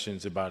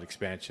discussions about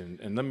expansion.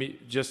 And let me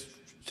just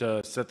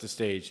to set the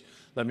stage,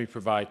 let me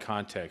provide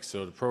context.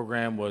 So the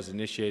program was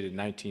initiated in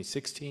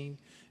 1916.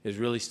 It's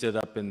really stood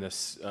up in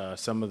this,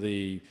 some of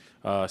the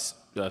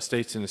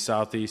states in the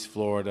Southeast,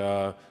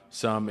 Florida,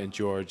 some in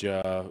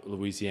Georgia,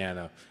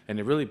 Louisiana, and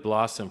it really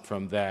blossomed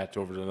from that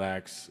over the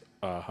next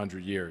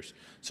 100 years.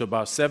 So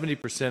about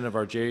 70% of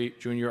our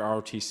junior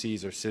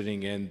ROTCs are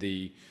sitting in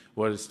the,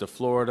 what is the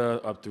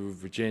Florida up through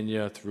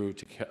Virginia through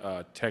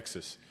to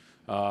Texas.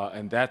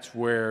 And that's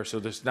where, so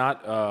there's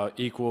not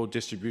equal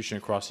distribution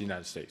across the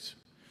United States.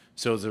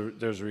 So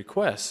there's a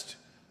request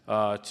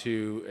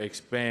to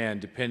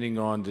expand depending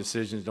on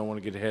decisions. Don't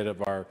want to get ahead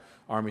of our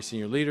Army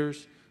senior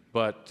leaders,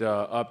 but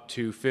up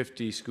to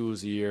 50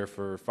 schools a year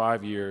for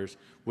 5 years,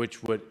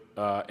 which would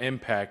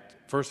impact,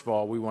 first of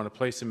all, we want to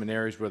place them in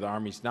areas where the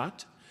Army's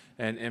not,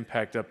 and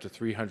impact up to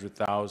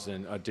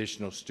 300,000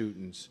 additional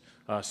students.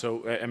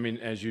 So, I mean,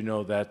 as you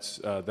know, that's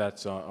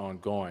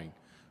ongoing.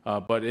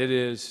 But it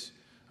is,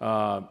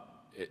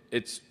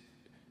 it's,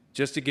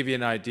 just to give you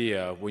an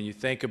idea, when you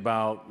think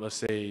about, let's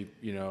say,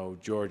 you know,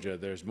 Georgia,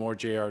 there's more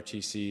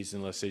JRTCs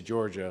in, let's say,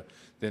 Georgia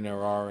than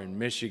there are in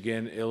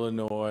Michigan,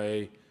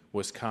 Illinois,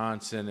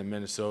 Wisconsin, and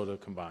Minnesota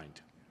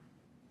combined.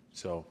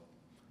 So,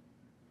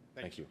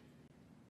 thank you.